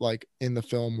thing that, like, in the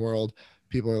film world,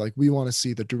 people are like, we want to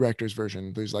see the director's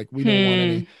version. There's like, we don't want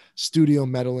any studio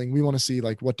meddling. We want to see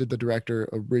like, what did the director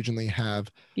originally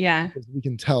have? Yeah. Because we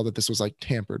can tell that this was like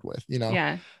tampered with,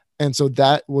 Yeah. And so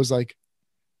that was like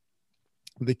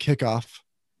the kickoff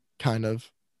kind of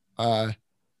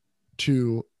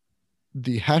to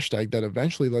the hashtag that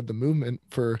eventually led the movement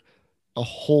for a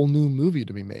whole new movie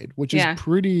to be made, which is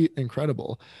pretty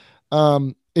incredible.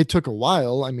 It took a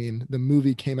while. I mean, the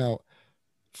movie came out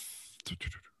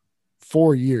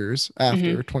 4 years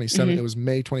after 2017. It was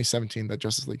May 2017 that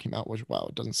Justice League came out, which, wow,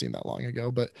 it doesn't seem that long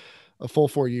ago, but a full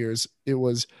 4 years. It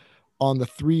was on the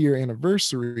 3-year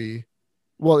anniversary.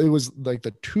 Well, it was like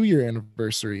the 2-year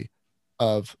anniversary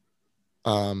of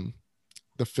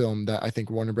the film that I think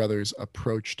Warner Brothers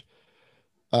approached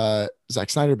Zack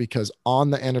Snyder, because on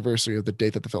the anniversary of the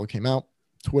date that the film came out,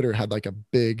 Twitter had like a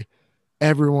big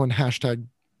everyone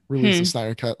 #release the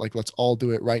Snyder cut, like let's all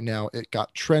do it right now. It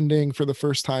got trending for the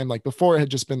first time. Like before, it had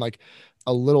just been like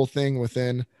a little thing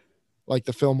within like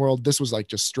the film world. This was like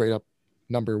just straight up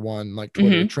 #1 like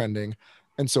Twitter trending.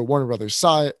 And so Warner Brothers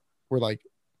saw it. We're like,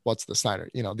 what's the Snyder?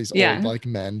 You know, these old like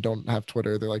men don't have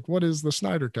Twitter. They're like, what is the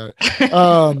Snyder Cut?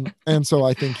 And so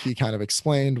I think he kind of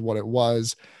explained what it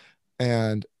was.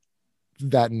 And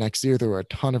that next year there were a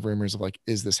ton of rumors of like,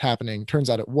 is this happening? Turns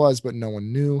out it was, but no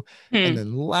one knew. And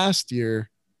then last year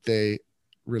they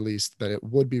released that it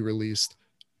would be released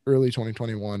early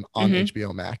 2021 on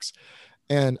HBO Max.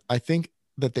 And I think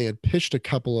that they had pitched a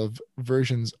couple of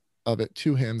versions of it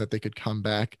to him that they could come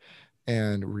back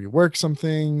and rework some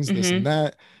things, this and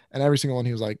that. And every single one,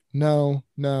 he was like, no.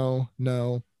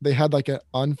 They had like an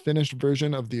unfinished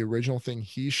version of the original thing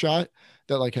he shot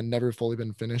that like had never fully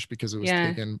been finished because it was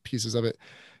taking pieces of it.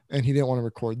 And he didn't want to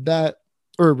record that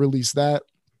or release that.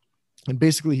 And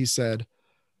basically he said,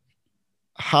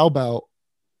 how about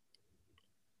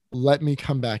let me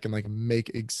come back and like make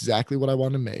exactly what I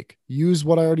want to make, use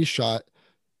what I already shot,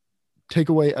 take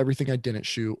away everything I didn't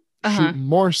shoot, shoot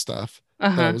more stuff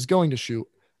that I was going to shoot.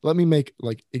 Let me make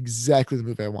like exactly the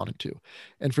movie I wanted to.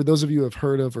 And for those of you who have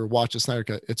heard of or watched the Snyder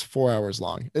Cut, it's 4 hours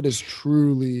long. It is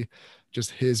truly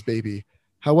just his baby.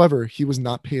 However, he was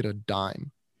not paid a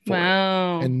dime for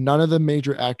it. And none of the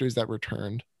major actors that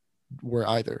returned were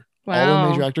either. All the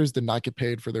major actors did not get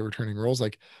paid for their returning roles.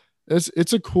 Like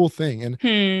it's a cool thing.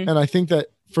 And I think that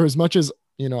for as much as,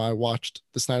 you know, I watched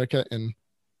the Snyder Cut and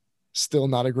still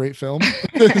not a great film,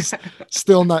 it's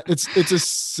still not, it's a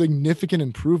significant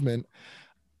improvement.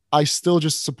 I still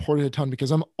just support it a ton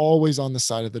because I'm always on the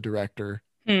side of the director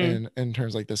in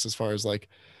terms like this, as far as like,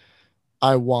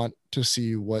 I want to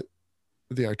see what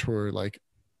the auteur like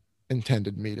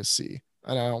intended me to see.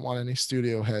 And I don't want any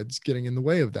studio heads getting in the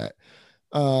way of that.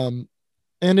 And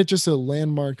it's just a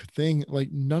landmark thing.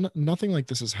 Like nothing like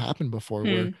this has happened before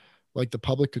where like the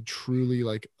public could truly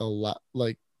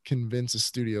like convince a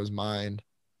studio's mind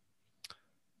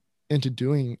into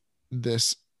doing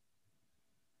this.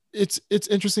 It's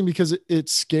interesting because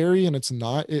it's scary and it's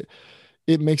not.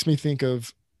 It makes me think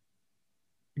of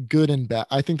good and bad.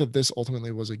 I think that this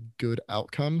ultimately was a good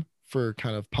outcome for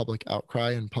kind of public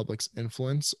outcry and public's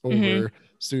influence over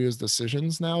studios'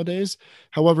 decisions nowadays.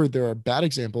 However, there are bad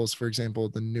examples. For example,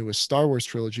 the newest Star Wars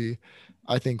trilogy,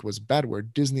 I think, was bad, where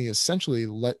Disney essentially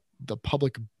let the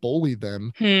public bully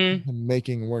them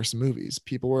making worse movies.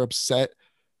 People were upset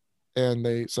and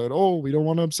they said, oh, we don't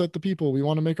want to upset the people. We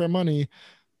want to make our money.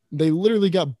 They literally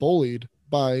got bullied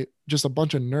by just a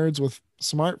bunch of nerds with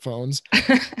smartphones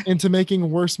into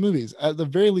making worse movies. At the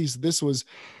very least,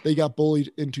 they got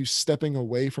bullied into stepping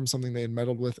away from something they had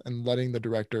meddled with and letting the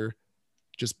director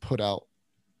just put out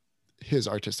his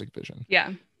artistic vision.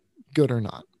 Yeah. Good or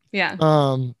not. Yeah.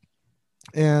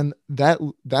 And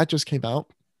that just came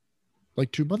out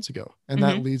like 2 months ago. And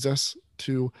that leads us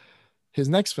to his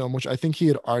next film, which I think he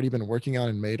had already been working on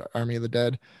and made, Army of the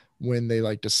Dead, when they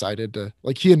like decided to,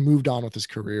 like, he had moved on with his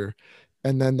career.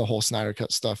 And then the whole Snyder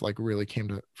Cut stuff like really came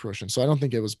to fruition. So I don't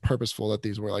think it was purposeful that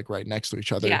these were like right next to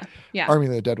each other. Yeah. Army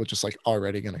of the Dead was just like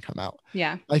already going to come out.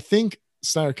 Yeah. I think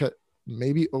Snyder Cut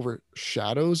maybe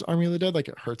overshadows Army of the Dead. Like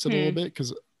it hurts it a little bit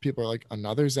because people are like,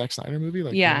 another Zack Snyder movie?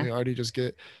 Like, can we already just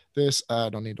get this? I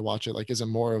don't need to watch it. Like, is it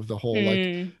more of the whole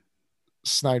like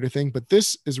Snyder thing? But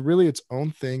this is really its own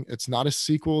thing. It's not a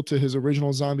sequel to his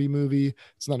original zombie movie.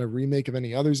 It's not a remake of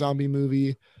any other zombie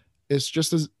movie. It's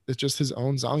just his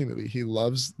own zombie movie. He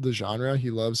loves the genre. He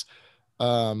loves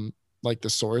like the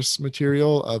source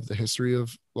material of the history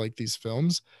of like these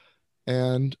films.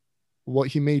 And what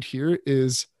he made here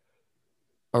is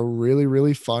a really,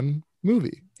 really fun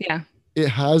movie. Yeah. It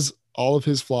has all of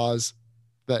his flaws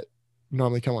that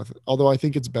normally come with it. Although I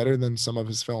think it's better than some of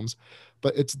his films,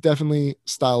 but it's definitely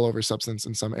style over substance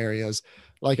in some areas.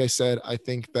 Like I said, I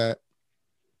think that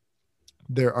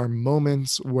there are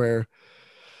moments where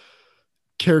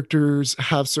characters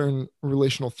have certain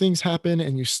relational things happen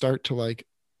and you start to like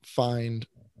find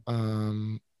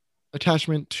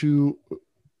attachment to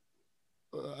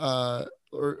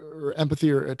or empathy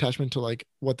or attachment to like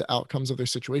what the outcomes of their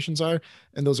situations are,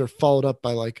 and those are followed up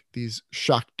by like these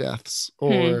shock deaths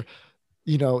or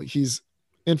you know, he's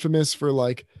infamous for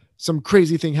like some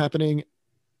crazy thing happening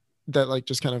that like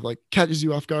just kind of like catches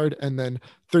you off guard, and then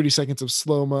 30 seconds of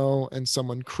slow-mo and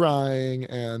someone crying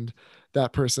and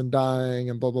that person dying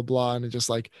and blah blah blah, and it's just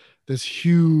like this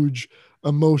huge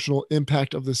emotional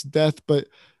impact of this death. But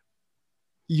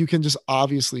you can just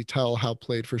obviously tell how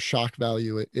played for shock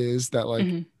value it is, that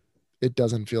like it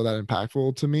doesn't feel that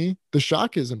impactful to me. The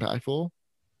shock is impactful,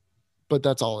 but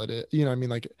that's all it is. You know what I mean?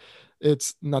 Like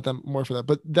it's not that more for that.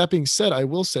 But that being said, I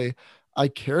will say I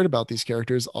cared about these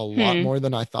characters a lot more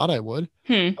than I thought I would.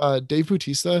 Dave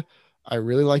Bautista, I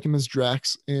really like him as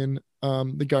Drax in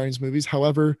the Guardians movies.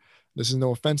 However, this is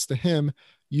no offense to him,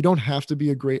 you don't have to be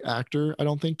a great actor, I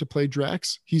don't think, to play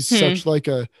Drax. He's such like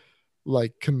a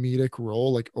comedic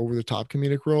role, like over the top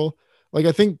comedic role. Like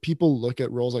I think people look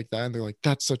at roles like that and they're like,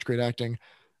 that's such great acting.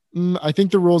 I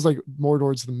think the roles like more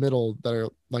towards the middle that are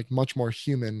like much more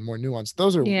human, more nuanced,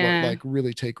 those are what like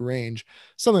really take range.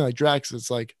 Something like Drax,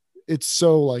 it's like, it's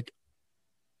so like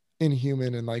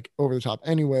inhuman and like over the top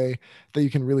anyway that you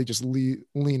can really just lean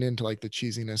into like the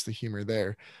cheesiness, the humor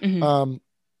there.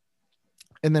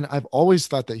 And then I've always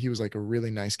thought that he was like a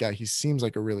really nice guy. He seems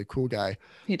like a really cool guy.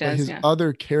 He does. But his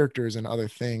other characters and other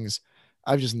things,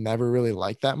 I've just never really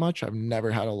liked that much. I've never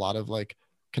had a lot of like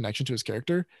connection to his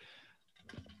character.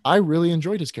 I really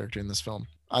enjoyed his character in this film.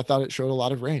 I thought it showed a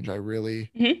lot of range. I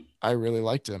really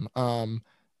liked him. And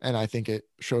I think it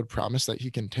showed promise that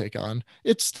he can take on.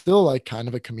 It's still like kind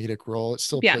of a comedic role. It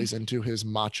still plays into his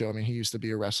macho. I mean, he used to be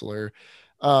a wrestler.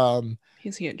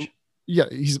 He's huge. Yeah,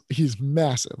 he's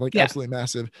massive, like absolutely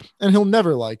massive. And he'll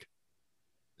never like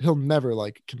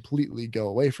completely go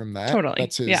away from that. Totally.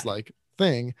 That's his like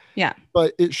thing. Yeah.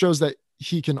 But it shows that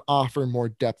he can offer more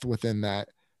depth within that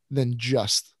than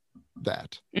just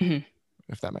that.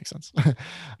 If that makes sense.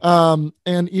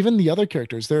 And even the other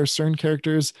characters, there are certain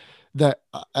characters that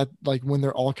at like when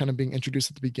they're all kind of being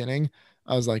introduced at the beginning,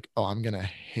 I was like, oh, I'm gonna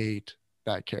hate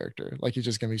that character. Like he's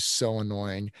just gonna be so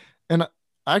annoying. And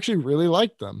I actually really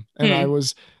liked them. And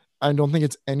I don't think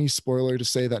it's any spoiler to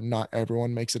say that not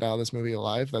everyone makes it out of this movie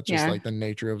alive. That's just like the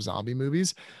nature of zombie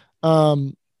movies.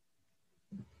 But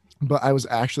I was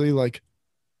actually like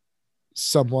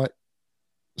somewhat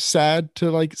sad to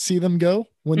like see them go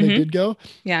when they did go.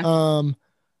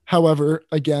 However,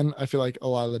 again, I feel like a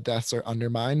lot of the deaths are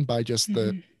undermined by just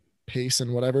the pace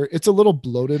and whatever. It's a little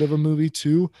bloated of a movie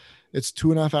too. It's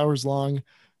 2.5 hours long.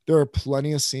 There are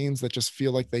plenty of scenes that just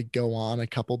feel like they go on a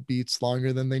couple beats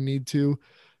longer than they need to.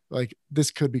 Like this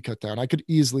could be cut down. I could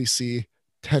easily see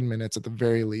 10 minutes at the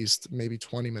very least, maybe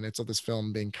 20 minutes of this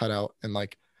film being cut out and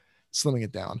like slimming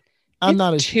it down. I'm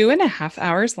not 2.5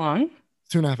 hours long.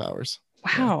 2.5 hours.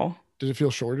 Wow. Yeah. Did it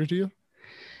feel shorter to you?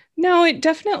 No, it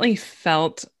definitely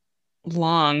felt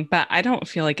long, but I don't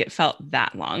feel like it felt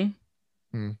that long.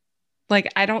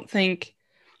 Like, I don't think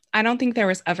there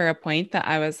was ever a point that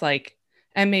I was like,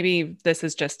 and maybe this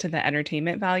is just to the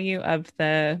entertainment value of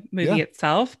the movie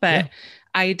itself, but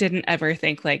I didn't ever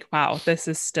think like, wow, this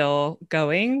is still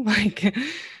going. Like,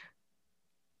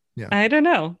 I don't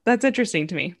know. That's interesting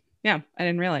to me. Yeah. I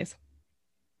didn't realize.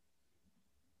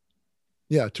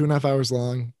 Yeah. 2.5 hours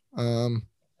long.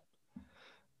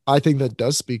 I think that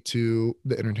does speak to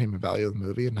the entertainment value of the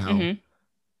movie and how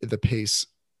the pace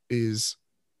is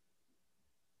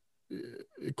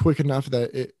quick enough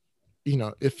that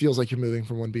it feels like you're moving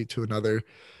from one beat to another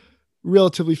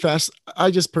relatively fast. I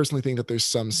just personally think that there's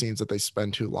some scenes that they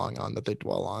spend too long on, that they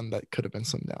dwell on, that could have been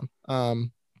slimmed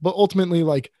down. But ultimately,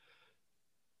 like,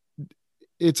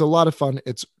 it's a lot of fun.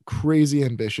 It's crazy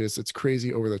ambitious. It's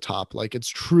crazy over the top. Like, it's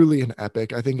truly an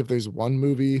epic. I think if there's one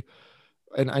movie,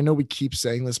 and I know we keep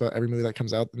saying this about every movie that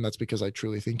comes out, and that's because I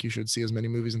truly think you should see as many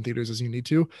movies in theaters as you need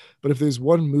to. But if there's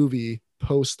one movie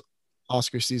post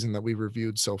Oscar season that we've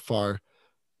reviewed so far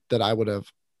that I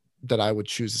would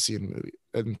choose to see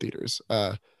in theaters,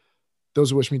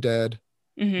 Those Who Wish Me Dead,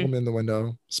 Woman in the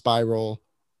Window, Spiral,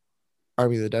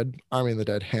 Army of the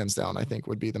Dead, hands down, I think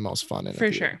would be the most fun in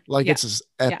for sure. Like it's this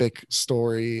epic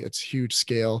story. It's huge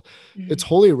scale. It's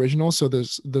wholly original. So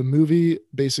the movie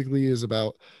basically is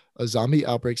about a zombie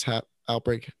outbreak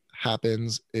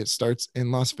happens. It starts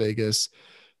in Las Vegas.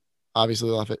 Obviously,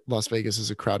 Las Vegas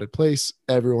is a crowded place.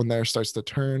 Everyone there starts to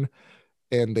turn,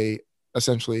 and they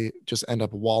essentially just end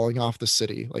up walling off the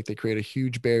city. Like they create a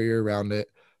huge barrier around it.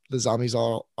 The zombies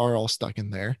are all stuck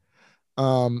in there.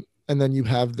 And then you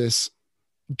have this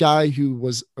guy who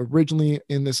was originally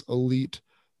in this elite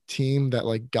team that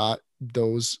like got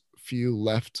those few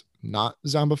left not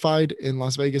zombified in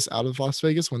Las Vegas out of Las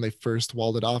Vegas when they first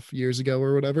walled it off years ago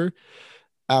or whatever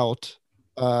out.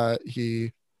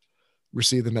 He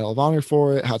received the Medal of Honor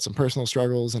for it, had some personal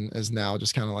struggles, and is now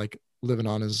just kind of like living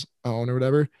on his own or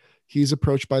whatever. He's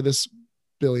approached by this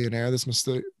billionaire, this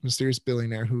mysterious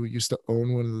billionaire who used to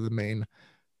own one of the main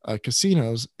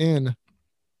casinos in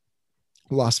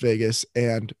Las Vegas,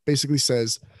 and basically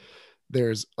says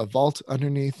there's a vault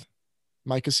underneath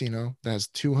my casino that has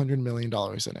 $200 million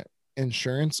in it.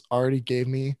 Insurance already gave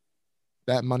me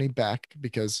that money back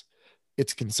because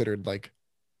it's considered like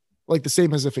the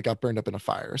same as if it got burned up in a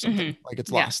fire or something. Like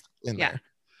it's lost in there.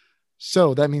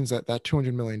 So that means that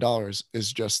 $200 million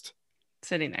is just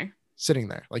sitting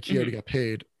there. Like he already got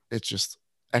paid. It's just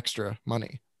extra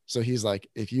money. So he's like,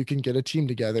 if you can get a team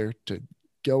together to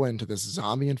go into this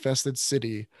zombie infested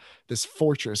city, this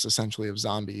fortress essentially of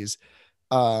zombies,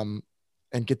 and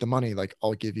get the money. Like,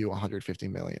 I'll give you 150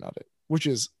 million of it, which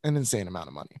is an insane amount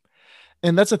of money.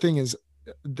 And that's the thing, is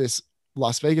this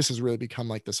Las Vegas has really become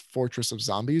like this fortress of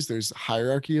zombies. There's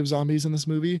hierarchy of zombies in this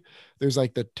movie. There's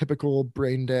like the typical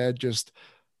brain dead,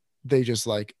 they just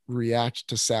like react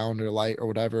to sound or light or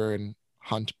whatever and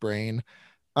hunt brain,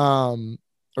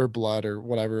 or blood or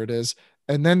whatever it is.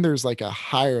 And then there's like a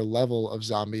higher level of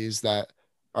zombies that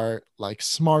are like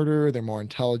smarter, they're more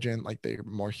intelligent, like they're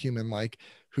more human like,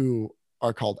 who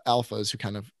are called alphas, who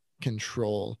kind of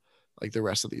control like the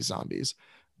rest of these zombies.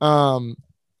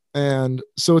 And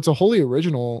so it's a wholly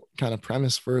original kind of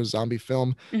premise for a zombie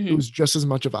film. Mm-hmm. It was just as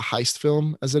much of a heist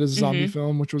film as it is a zombie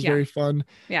film, which was very fun.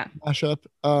 Yeah. Mashup.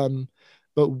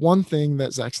 But one thing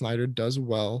that Zack Snyder does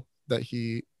well that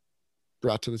he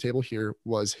brought to the table here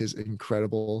was his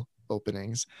incredible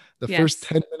openings. The first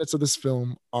 10 minutes of this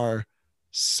film are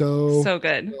so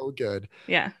good. So good.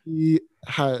 Yeah. He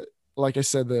had, like I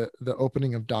said, the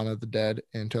opening of Dawn of the Dead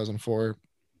in 2004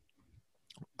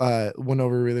 went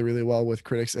over really, really well with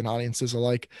critics and audiences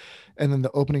alike. And then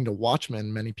the opening to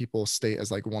Watchmen, many people state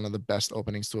as like one of the best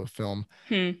openings to a film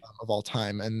of all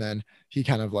time. And then he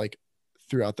kind of like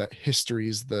throughout that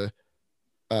histories the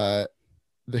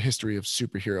history of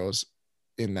superheroes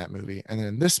in that movie. And then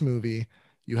in this movie,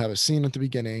 you have a scene at the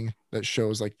beginning that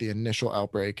shows like the initial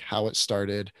outbreak, how it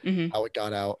started, how it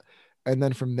got out. And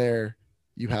then from there,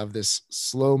 you have this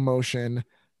slow motion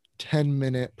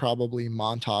 10-minute probably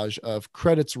montage of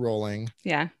credits rolling.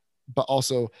 Yeah. But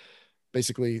also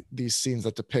basically these scenes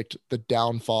that depict the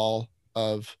downfall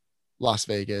of Las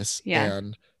Vegas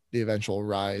and the eventual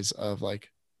rise of like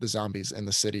the zombies in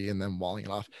the city and then walling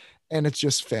it off. And it's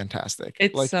just fantastic.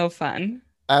 It's like, so fun.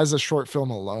 As a short film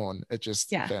alone, it's just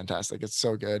fantastic. It's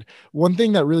so good. One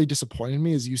thing that really disappointed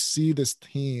me is you see this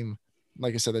team,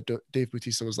 like I said, that Dave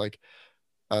Bautista was like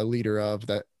a leader of,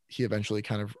 that he eventually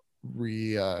kind of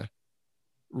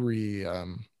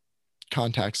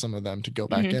contact some of them to go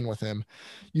back in with him.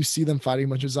 You see them fighting a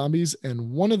bunch of zombies,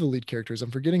 and one of the lead characters,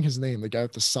 I'm forgetting his name, the guy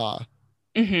with the saw.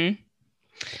 You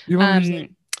remember his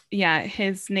name? Yeah,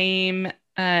 his name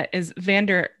is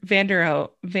Vanderoe.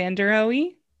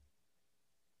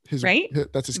 Right?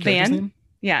 That's his character's name?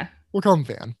 Yeah. We'll call him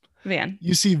Van. Van.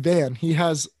 You see Van, he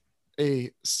has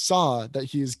a saw that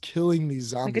he is killing these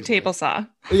zombies. Like a table saw.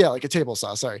 Yeah, like a table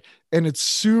saw, sorry. And it's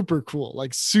super cool,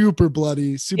 like super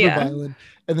bloody, super violent.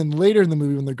 And then later in the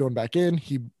movie, when they're going back in,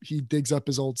 he digs up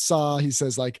his old saw. He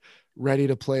says like, ready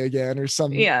to play again, or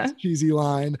some cheesy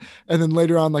line. And then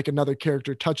later on, like another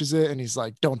character touches it and he's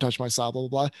like, don't touch my saw, blah, blah,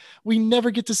 blah. We never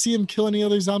get to see him kill any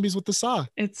other zombies with the saw.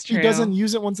 It's true. He doesn't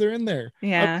use it once they're in there.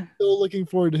 Yeah. I'm still looking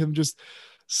forward to him just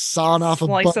sawing off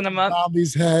slicing them up,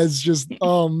 zombies' heads. Just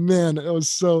oh man, I was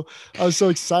so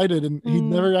excited, and he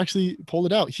never actually pulled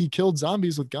it out. He killed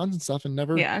zombies with guns and stuff, and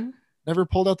never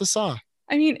pulled out the saw.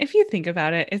 I mean, if you think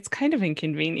about it, it's kind of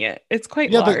inconvenient. It's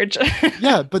quite large.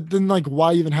 But then like,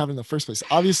 why even have it in the first place?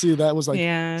 Obviously, that was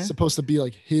like supposed to be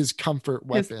like his comfort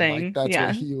weapon. His thing. Like that's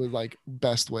what he was like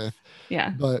best with. Yeah.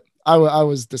 But I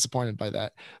was disappointed by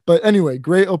that. But anyway,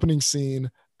 great opening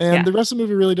scene. And the rest of the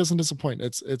movie really doesn't disappoint.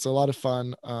 It's a lot of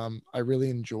fun. I really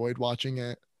enjoyed watching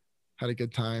it. Had a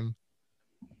good time.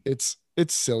 It's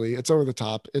silly. It's over the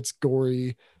top. It's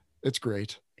gory. It's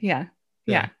great. Yeah.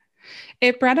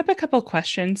 It brought up a couple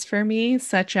questions for me,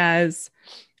 such as,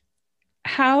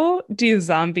 how do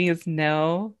zombies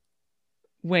know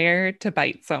where to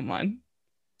bite someone?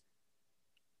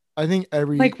 I think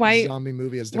every zombie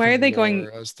movie has different. Why are they going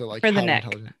as to like for the neck?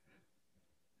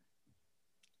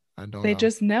 I don't know. They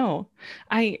just know.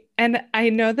 I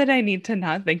know that I need to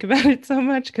not think about it so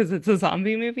much because it's a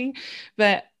zombie movie,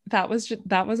 but that was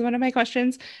one of my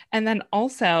questions. And then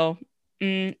also,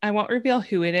 I won't reveal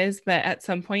who it is, but at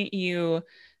some point you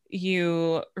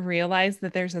realize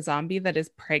that there's a zombie that is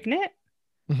pregnant,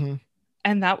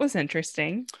 and that was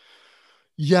interesting.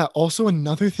 Yeah. Also,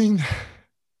 another thing.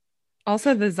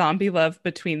 Also, the zombie love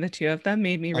between the two of them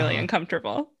made me really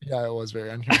uncomfortable. Yeah, it was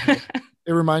very uncomfortable.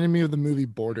 It reminded me of the movie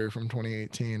Border from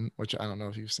 2018, which I don't know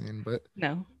if you've seen, but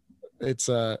no, it's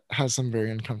has some very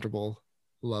uncomfortable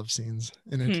love scenes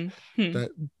in it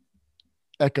that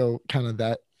echo kind of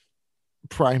that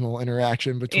primal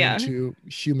interaction between two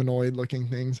humanoid looking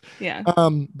things. Yeah.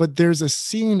 But there's a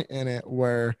scene in it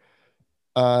where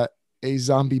a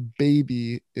zombie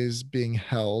baby is being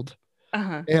held.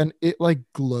 And it like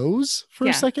glows for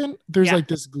a second. There's like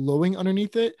this glowing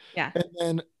underneath it. Yeah. And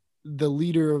then the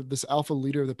leader of this alpha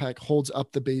leader of the pack holds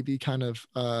up the baby kind of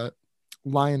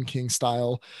Lion King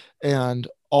style, and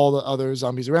all the other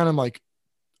zombies around him like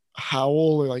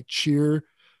howl or like cheer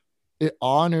it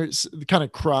on or kind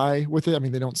of cry with it. I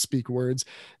mean, they don't speak words,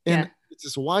 and it's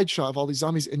this wide shot of all these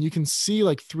zombies, and you can see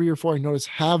like 3 or 4, I noticed,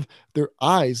 have their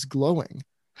eyes glowing,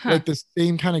 like the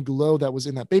same kind of glow that was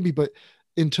in that baby. But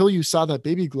until you saw that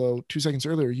baby glow 2 seconds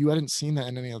earlier, you hadn't seen that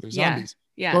in any other zombies.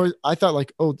 So I thought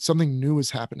like, oh, something new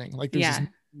is happening. Like there's this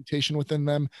mutation within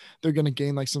them. They're going to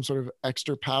gain like some sort of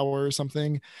extra power or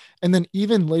something. And then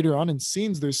even later on in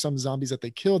scenes, there's some zombies that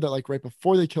they kill that like right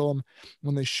before they kill them,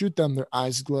 when they shoot them, their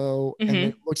eyes glow and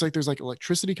it looks like there's like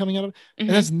electricity coming out of it. And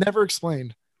that's never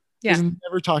explained. It's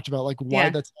never talked about like why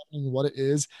that's happening, what it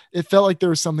is. It felt like there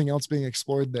was something else being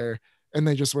explored there. And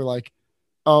they just were like,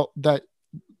 oh, that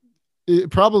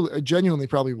it probably genuinely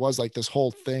probably was like this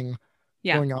whole thing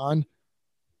going on.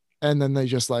 And then they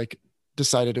just like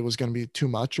decided it was going to be too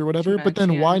much or whatever. But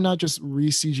then why not just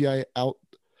re-CGI out?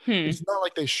 It's not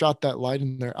like they shot that light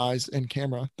in their eyes in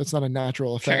camera. That's not a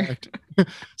natural effect. Sure.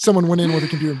 Someone went in with a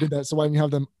computer and did that. So why don't you have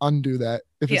them undo that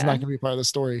if it's not going to be part of the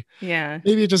story?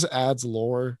 Maybe it just adds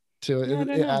lore to it.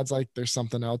 It adds like there's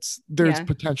something else. There's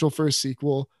potential for a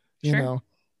sequel, you know?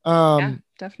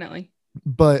 Definitely.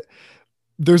 But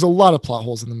there's a lot of plot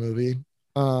holes in the movie,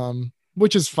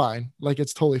 which is fine. Like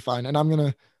it's totally fine. And I'm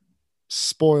going to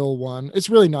spoil one. It's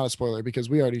really not a spoiler because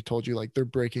we already told you like they're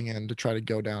breaking in to try to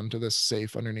go down to this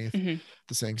safe underneath the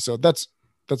thing. So that's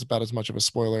about as much of a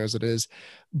spoiler as it is.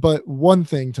 But one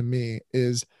thing to me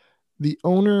is the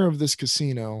owner of this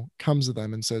casino comes to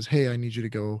them and says, hey, I need you to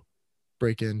go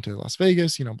break into Las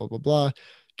Vegas, you know, blah, blah, blah,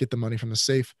 get the money from the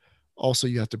safe. Also,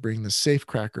 you have to bring the safe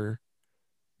cracker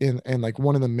in. And like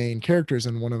one of the main characters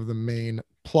and one of the main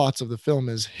plots of the film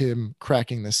is him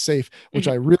cracking the safe, which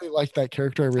I really liked that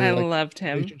character. I loved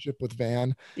him. Relationship with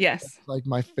Van. Yes. That's like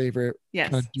my favorite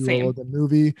kind of duo same. of the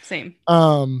movie. Same.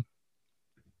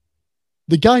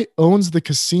 The guy owns the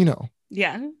casino.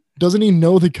 Yeah. Doesn't he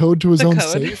know the code to his own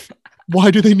safe? Why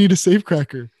do they need a safe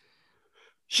cracker?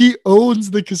 He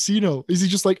owns the casino. Is he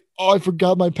just like, oh, I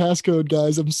forgot my passcode,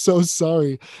 guys, I'm so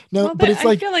sorry. No, well, but it's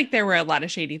like, I feel like there were a lot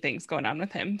of shady things going on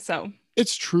with him. So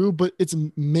it's true, but it's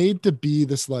made to be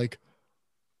this like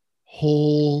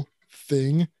whole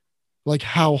thing, like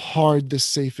how hard this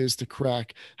safe is to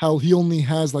crack, how he only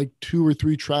has like 2 or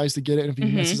 3 tries to get it. And if he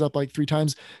messes up like 3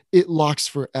 times, it locks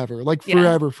forever, like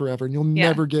forever. And you'll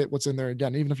never get what's in there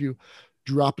again. Even if you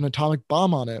drop an atomic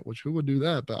bomb on it, which who would do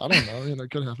that? But I don't know, you know,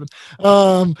 it could happen.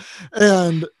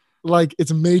 And like,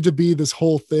 it's made to be this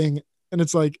whole thing. And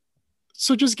it's like,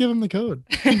 so just give him the code.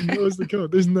 He knows the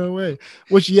code. There's no way.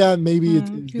 Which, maybe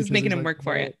he's making him work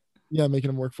for it. Yeah,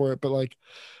 making him work for it. But like,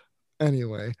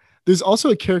 anyway, there's also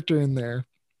a character in there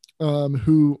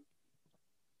who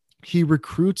he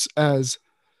recruits as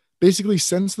basically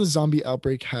since the zombie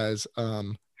outbreak has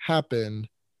happened,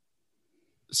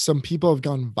 some people have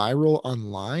gone viral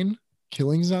online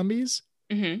killing zombies.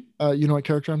 You know what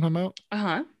character I'm talking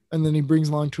about? And then he brings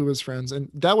along 2 of his friends. And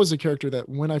that was a character that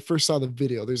when I first saw the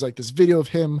video, there's like this video of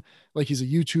him, like he's a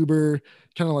YouTuber,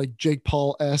 kind of like Jake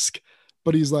Paul-esque,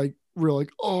 but he's like real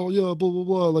like, oh yeah, blah, blah,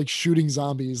 blah, like shooting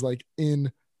zombies like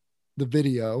in the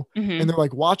video. And they're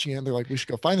like watching it and they're like, we should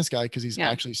go find this guy because he's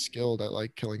actually skilled at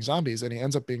like killing zombies. And he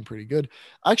ends up being pretty good.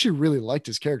 I actually really liked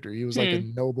his character. He was like a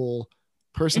noble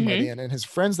person by the end. And his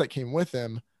friends that came with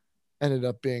him ended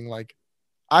up being like,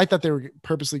 I thought they were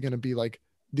purposely going to be like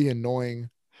the annoying,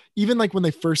 even like when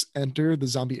they first enter the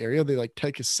zombie area, they like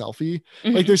take a selfie.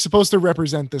 Like they're supposed to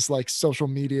represent this like social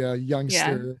media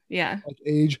youngster like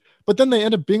age, but then they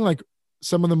end up being like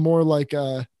some of the more like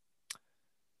I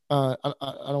don't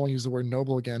want to use the word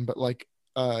noble again, but like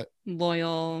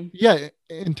loyal,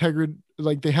 integrity,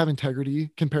 like they have integrity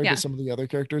compared to some of the other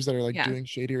characters that are like doing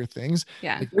shadier things.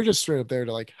 Like they're just straight up there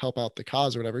to like help out the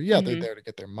cause or whatever. They're there to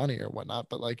get their money or whatnot,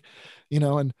 but like, you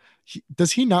know, and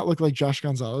does he not look like Josh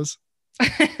Gonzalez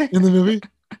in the movie?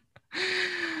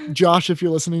 Josh, if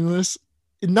you're listening to this,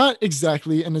 not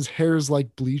exactly, and his hair is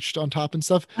like bleached on top and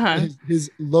stuff. His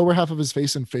lower half of his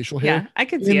face and facial hair, I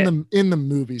could see it in the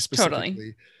movie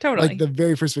specifically. Totally. Like the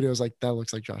very first video was like, that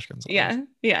looks like Josh Gonzalez.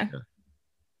 Yeah.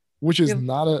 Which is we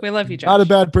love you, Josh. Not a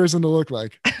bad person to look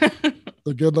like.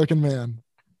 A good looking man.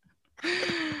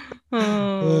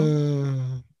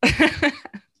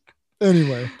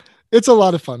 Anyway, it's a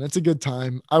lot of fun. It's a good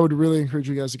time. I would really encourage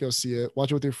you guys to go see it.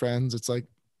 Watch it with your friends. It's like,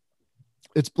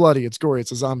 it's bloody, it's gory,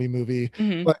 it's a zombie movie,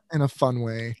 but in a fun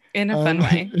way. In a fun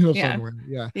way.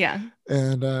 Yeah.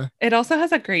 And it also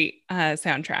has a great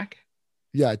soundtrack.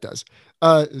 Yeah, it does.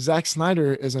 Zack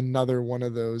Snyder is another one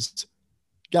of those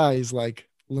guys like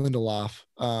Lindelof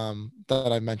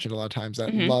that I mentioned a lot of times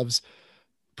that loves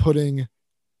putting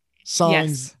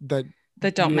songs that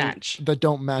don't match the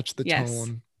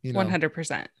tone, you know.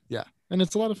 100%. Yeah. and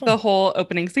it's a lot of fun. The whole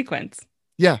opening sequence.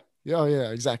 Yeah. Oh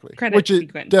yeah, exactly. Credit Which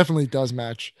sequence. It definitely does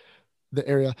match the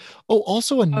area. Oh,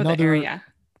 also another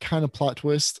kind of plot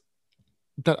twist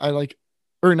that I like,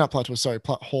 or not plot twist, sorry,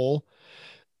 plot hole.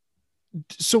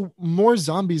 So more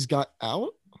zombies got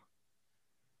out.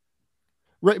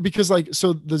 Right, because like,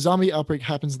 so the zombie outbreak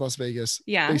happens in Las Vegas.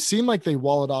 Yeah. They seem like they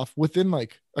wall it off within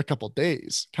like a couple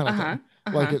days, kind of thing.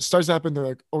 Like it starts to happen, they're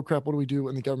like, oh crap, what do we do?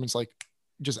 And the government's like,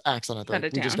 just acts on it. They're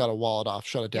like, we just got to wall it off,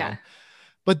 shut it down.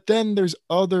 But then there's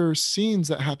other scenes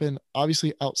that happen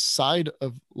obviously outside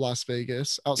of Las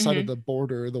Vegas, outside of the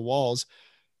border, the walls,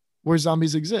 where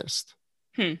zombies exist.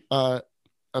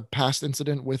 A past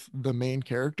incident with the main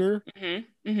character,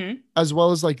 as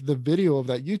well as like the video of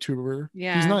that YouTuber.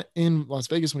 He's not in Las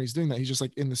Vegas when he's doing that. He's just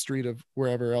like in the street of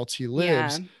wherever else he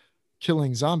lives,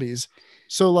 killing zombies.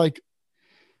 So like,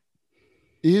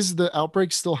 is the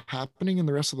outbreak still happening in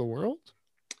the rest of the world?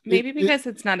 Maybe because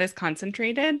it's not as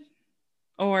concentrated,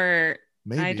 or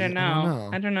maybe, I don't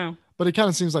know. But it kind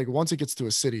of seems like once it gets to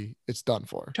a city, it's done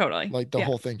for. Totally. Like the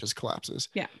whole thing just collapses.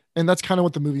 Yeah. And that's kind of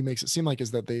what the movie makes it seem like,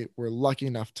 is that they were lucky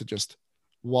enough to just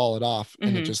wall it off.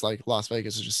 And it just like Las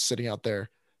Vegas is just sitting out there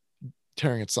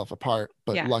tearing itself apart.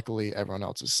 But luckily everyone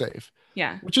else is safe.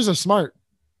 Yeah. Which is a smart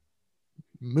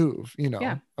move,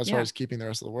 as far as keeping the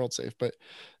rest of the world safe. But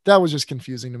that was just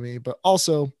confusing to me. But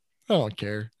also, I don't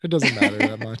care. It doesn't matter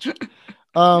that much.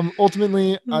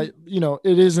 Ultimately, it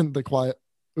isn't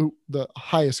the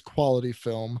highest quality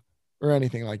film or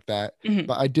anything like that,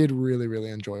 but I did really, really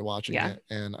enjoy watching it,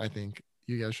 and I think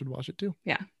you guys should watch it too.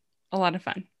 Yeah, a lot of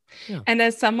fun. And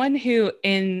as someone who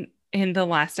in the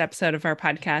last episode of our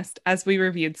podcast, as we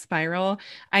reviewed Spiral,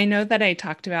 I know that I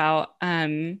talked about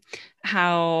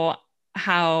how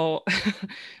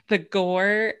the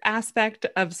gore aspect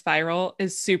of Spiral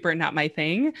is super not my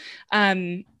thing.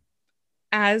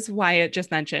 As Wyatt just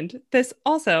mentioned, it's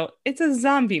a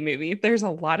zombie movie. There's a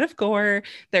lot of gore.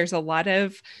 There's a lot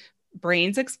of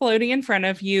brains exploding in front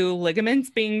of you, ligaments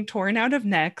being torn out of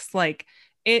necks. Like,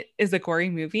 it is a gory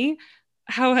movie.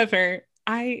 However,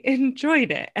 I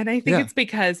enjoyed it. And I think it's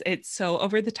because it's so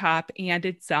over the top and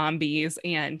it's zombies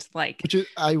and like...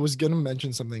 I was going to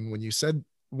mention something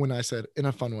when I said in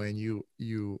a fun way, and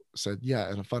you said,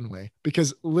 yeah, in a fun way,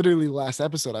 because literally last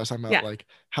episode I was talking about like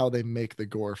how they make the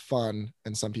gore fun,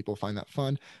 and some people find that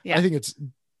fun. I think it's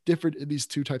different in these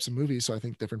two types of movies. So I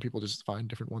think different people just find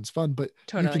different ones fun, but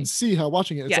you can see how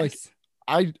watching it, it's like,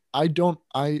 I do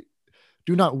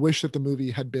not wish that the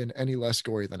movie had been any less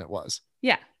gory than it was.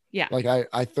 Yeah. Yeah. Like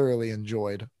I thoroughly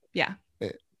enjoyed it. Yeah.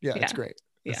 It's great.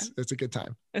 It's a good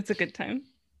time. It's a good time.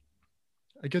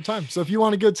 A good time. So if you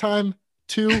want a good time,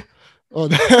 you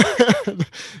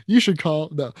should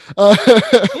call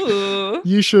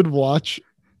you should watch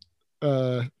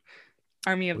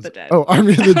Army of the Dead.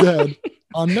 Army of the Dead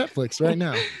on Netflix right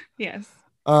now. Yes.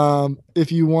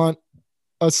 If you want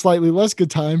a slightly less good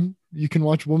time, you can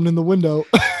watch Woman in the Window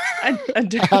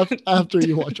after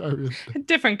you watch Army of the Dead. A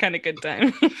different kind of good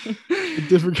time. A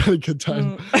different kind of good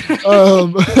time.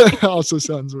 Also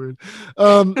sounds weird.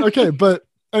 Okay, but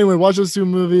anyway, watch those two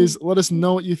movies. Let us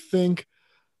know what you think.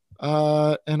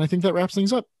 And I think that wraps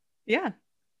things up. Yeah.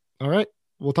 All right.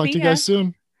 We'll talk to you guys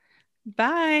soon.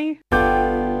 Bye.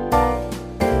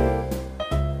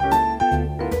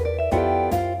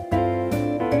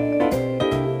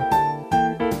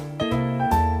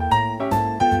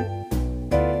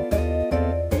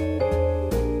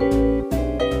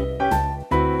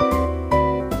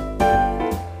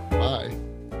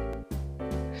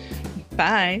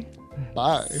 Bye.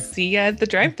 Bye. See ya at the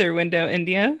drive-thru window,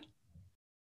 India.